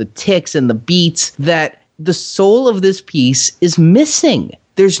off of the ticks and the beats that the soul of this piece is missing.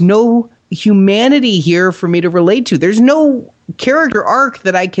 There's no humanity here for me to relate to. There's no character arc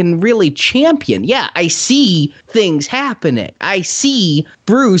that I can really champion. Yeah, I see things happening. I see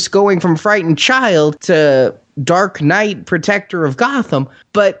Bruce going from frightened child to Dark Knight, protector of Gotham,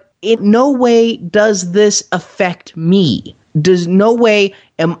 but in no way does this affect me. Does no way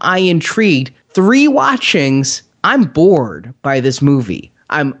am I intrigued. 3 watchings, I'm bored by this movie.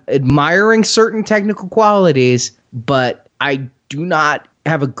 I'm admiring certain technical qualities, but I do not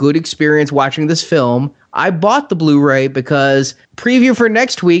have a good experience watching this film. I bought the Blu-ray because preview for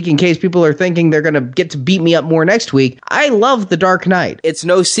next week, in case people are thinking they're going to get to beat me up more next week, I love The Dark Knight. It's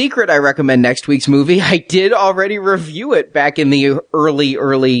no secret I recommend next week's movie. I did already review it back in the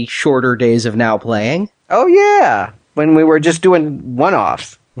early, shorter days of Now Playing. Oh, yeah. When we were just doing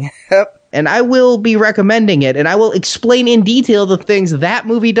one-offs. Yep. And I will be recommending it, and I will explain in detail the things that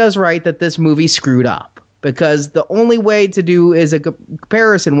movie does right that this movie screwed up. Because the only way to do is a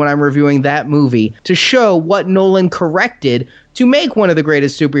comparison when I'm reviewing that movie to show what Nolan corrected to make one of the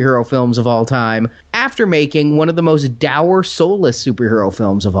greatest superhero films of all time after making one of the most dour, soulless superhero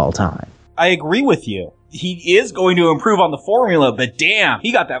films of all time. I agree with you. He is going to improve on the formula, but damn,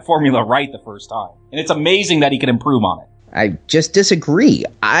 he got that formula right the first time. And it's amazing that he can improve on it. I just disagree.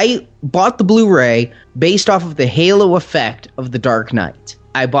 I bought the Blu-ray based off of the halo effect of The Dark Knight.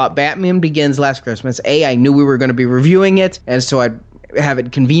 I bought Batman Begins last Christmas. A, I knew we were going to be reviewing it, and so I'd have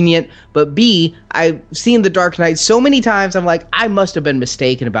it convenient. But B, I've seen The Dark Knight so many times, I'm like, I must have been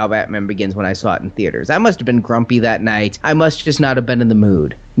mistaken about Batman Begins when I saw it in theaters. I must have been grumpy that night. I must just not have been in the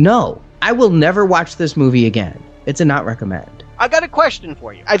mood. No, I will never watch this movie again. It's a not recommend. I got a question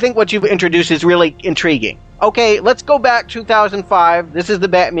for you. I think what you've introduced is really intriguing. Okay, let's go back 2005. This is the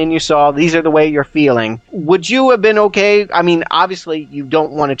Batman you saw. These are the way you're feeling. Would you have been okay? I mean, obviously, you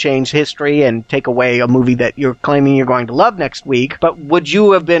don't want to change history and take away a movie that you're claiming you're going to love next week, but would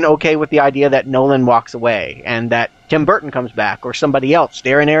you have been okay with the idea that Nolan walks away and that Tim Burton comes back or somebody else,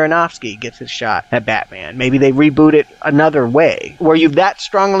 Darren Aronofsky, gets his shot at Batman? Maybe they reboot it another way. Were you that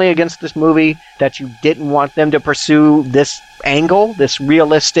strongly against this movie that you didn't want them to pursue this angle, this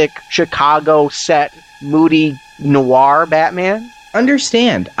realistic Chicago set, moody noir Batman?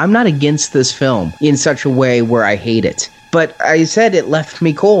 Understand, I'm not against this film in such a way where I hate it. But I said it left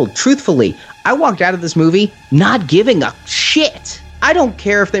me cold. Truthfully, I walked out of this movie not giving a shit. I don't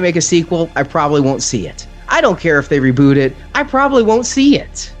care if they make a sequel, I probably won't see it. I don't care if they reboot it, I probably won't see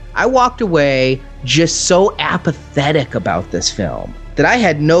it. I walked away just so apathetic about this film that I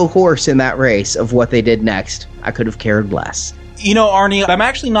had no horse in that race of what they did next. I could have cared less. You know, Arnie, I'm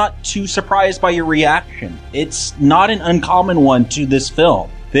actually not too surprised by your reaction. It's not an uncommon one to this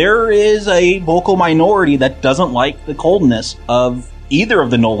film. There is a vocal minority that doesn't like the coldness of either of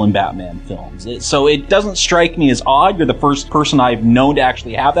the Nolan Batman films. So it doesn't strike me as odd. You're the first person I've known to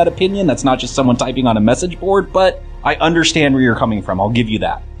actually have that opinion. That's not just someone typing on a message board, but I understand where you're coming from. I'll give you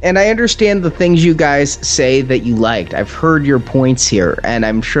that. And I understand the things you guys say that you liked. I've heard your points here, and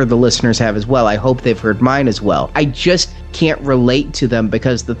I'm sure the listeners have as well. I hope they've heard mine as well. I just can't relate to them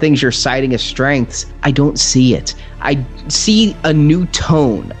because the things you're citing as strengths, I don't see it. I see a new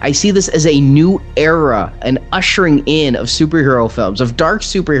tone. I see this as a new era, an ushering in of superhero films, of dark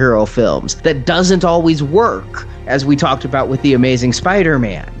superhero films that doesn't always work, as we talked about with The Amazing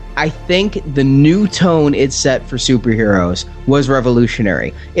Spider-Man. I think the new tone it set for superheroes was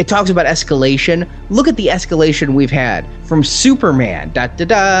revolutionary. It talks about escalation. Look at the escalation we've had from Superman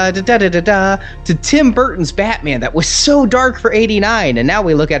to Tim Burton's Batman that was so dark for 89, and now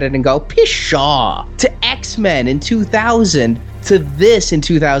we look at it and go, pshaw, to X-Men in 2000 to this in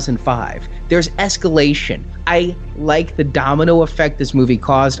 2005. There's escalation. I like the domino effect this movie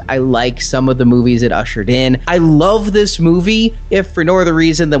caused. I like some of the movies it ushered in. I love this movie, if for no other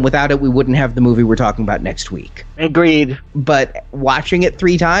reason than without it we wouldn't have the movie we're talking about next week. Agreed. But watching it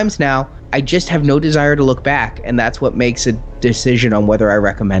 3 times now, I just have no desire to look back, and that's what makes a decision on whether I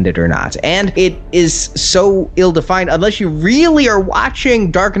recommend it or not. And it is so ill-defined unless you really are watching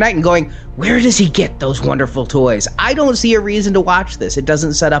Dark Knight and going, where does he get those wonderful toys? I don't see a reason to watch this. It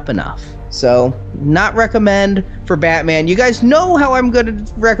doesn't set up enough. So, not recommend for Batman. You guys know how I'm going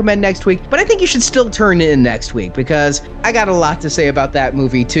to recommend next week, but I think you should still turn in next week because I got a lot to say about that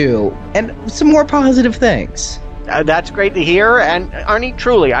movie too, and some more positive things. That's great to hear, and Arnie,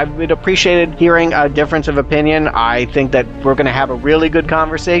 truly, I've appreciated hearing a difference of opinion. I think that we're going to have a really good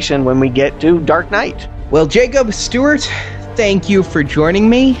conversation when we get to Dark Knight. Well, Jacob Stewart, thank you for joining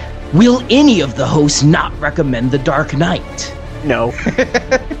me. Will any of the hosts not recommend The Dark Knight? No.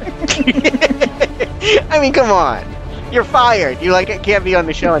 I mean, come on. You're fired. You can't be on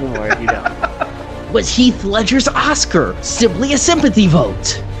the show anymore if you don't. Was Heath Ledger's Oscar simply a sympathy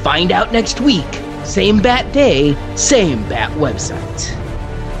vote? Find out next week. Same bat day, same bat website.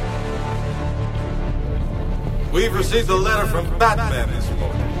 We've received a letter from Batman this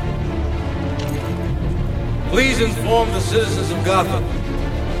morning. Please inform the citizens of Gotham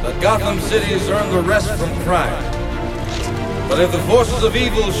that Gotham City has earned the rest from crime. But if the forces of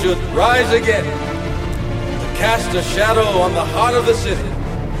evil should rise again to cast a shadow on the heart of the city,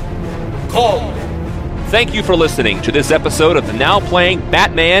 call me. Thank you for listening to this episode of the Now Playing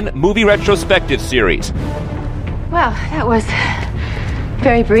Batman Movie Retrospective Series. Well, that was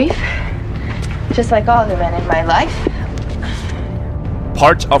very brief. Just like all the men in my life.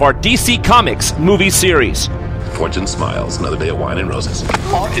 Part of our DC Comics movie series. Fortune smiles, another day of wine and roses.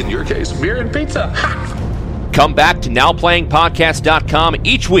 In your case, beer and pizza. Ha! Come back to NowPlayingPodcast.com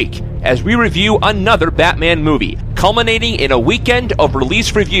each week as we review another Batman movie, culminating in a weekend of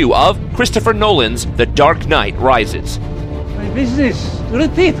release review of Christopher Nolan's The Dark Knight Rises. My business to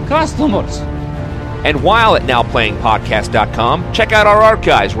repeat customers. And while at NowPlayingPodcast.com, check out our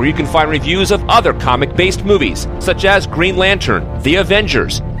archives where you can find reviews of other comic-based movies, such as Green Lantern, The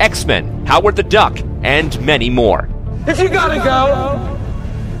Avengers, X-Men, Howard the Duck, and many more. If you gotta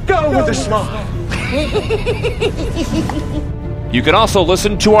go with a smile. You can also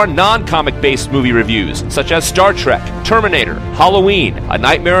listen to our non-comic-based movie reviews, such as Star Trek, Terminator, Halloween, A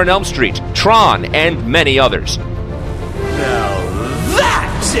Nightmare on Elm Street, Tron, and many others. Now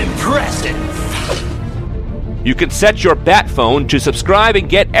that's impressive. You can set your Bat phone to subscribe and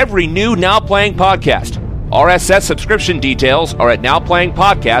get every new Now Playing podcast. RSS subscription details are at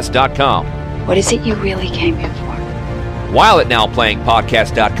NowPlayingPodcast.com. What is it you really came here for? While at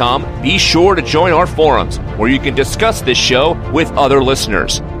NowPlayingPodcast.com, be sure to join our forums, where you can discuss this show with other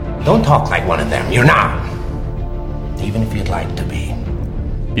listeners. Don't talk like one of them. You're not. Even if you'd like to be.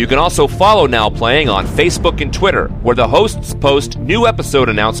 You can also follow Now Playing on Facebook and Twitter, where the hosts post new episode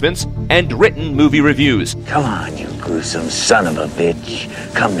announcements and written movie reviews. Come on, you gruesome son of a bitch.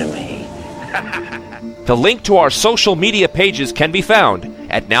 Come to me. The link to our social media pages can be found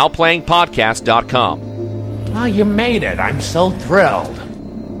at NowPlayingPodcast.com. Oh, you made it. I'm so thrilled.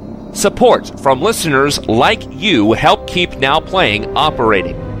 Support from listeners like you help keep Now Playing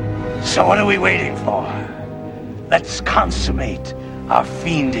operating. So what are we waiting for? Let's consummate our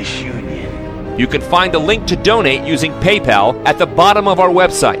fiendish union. You can find a link to donate using PayPal at the bottom of our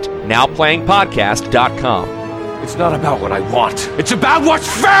website, NowPlayingPodcast.com. It's not about what I want. It's about what's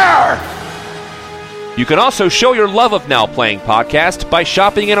fair! You can also show your love of Now Playing Podcast by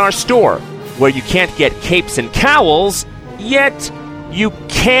shopping in our store, where you can't get capes and cowls, yet you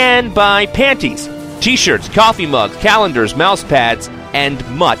can buy panties, t-shirts, coffee mugs, calendars, mouse pads, and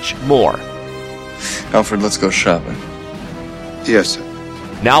much more. Alfred, let's go shopping. Yes, sir.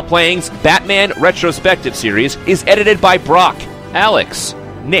 Now Playing's Batman Retrospective Series is edited by Brock, Alex,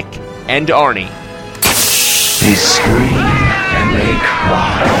 Nick, and Arnie. They scream and they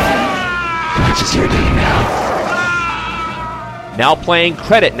cry. Which is your day now? Now Playing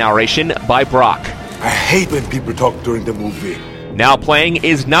credit narration by Brock. I hate when people talk during the movie. Now Playing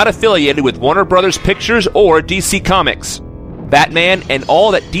is not affiliated with Warner Brothers Pictures or DC Comics. Batman and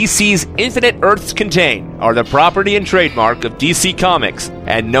all that DC's Infinite Earths contain are the property and trademark of DC Comics,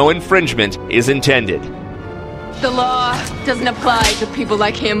 and no infringement is intended. The law doesn't apply to people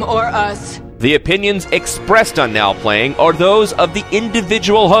like him or us. The opinions expressed on Now Playing are those of the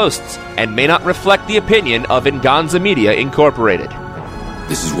individual hosts and may not reflect the opinion of Venganza Media Incorporated.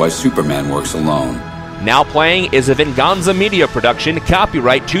 This is why Superman works alone. Now Playing is a Venganza Media production,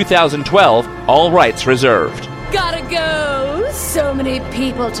 copyright 2012, all rights reserved. Gotta go! So many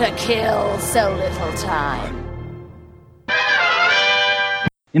people to kill, so little time.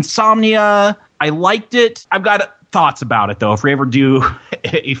 Insomnia, I liked it. I've got thoughts about it, though. If we ever do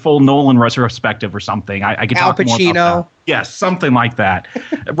a full Nolan retrospective or something, I could talk more about that. Yes, something like that.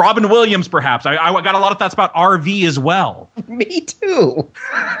 Robin Williams, perhaps. I got a lot of thoughts about RV as well. Me too.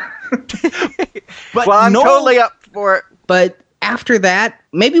 But well, I'm totally up for it. But after that,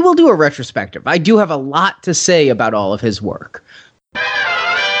 maybe we'll do a retrospective. I do have a lot to say about all of his work.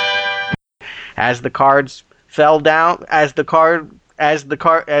 As the cards fell down, what's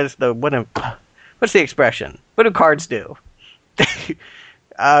the expression? What do cards do?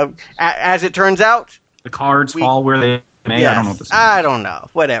 As it turns out, the cards fall where they may. Yes, I don't know what this is. I don't know.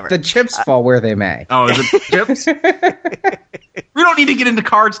 Whatever. The chips fall where they may. Oh, is it chips? We don't need to get into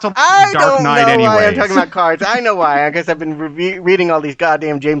cards till I Dark Knight don't know anyway. why I'm talking about cards. I know why. I guess I've been reading all these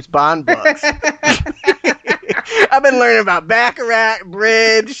goddamn James Bond books. I've been learning about Baccarat,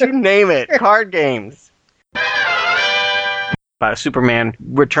 bridge, you name it. Card games. Superman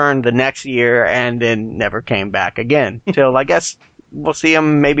returned the next year and then never came back again. Till I guess we'll see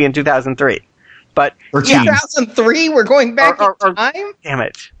him maybe in 2003. But 2003? We're going back in time? Damn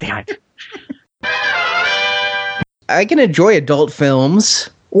it. I can enjoy adult films.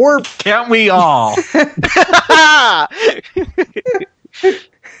 Or can't we all?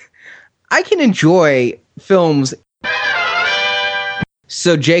 I can enjoy films.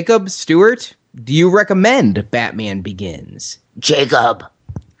 So, Jacob Stewart, do you recommend Batman Begins? Jacob.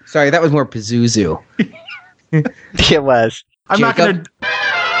 Sorry, that was more Pazuzu. It was. I'm not going to...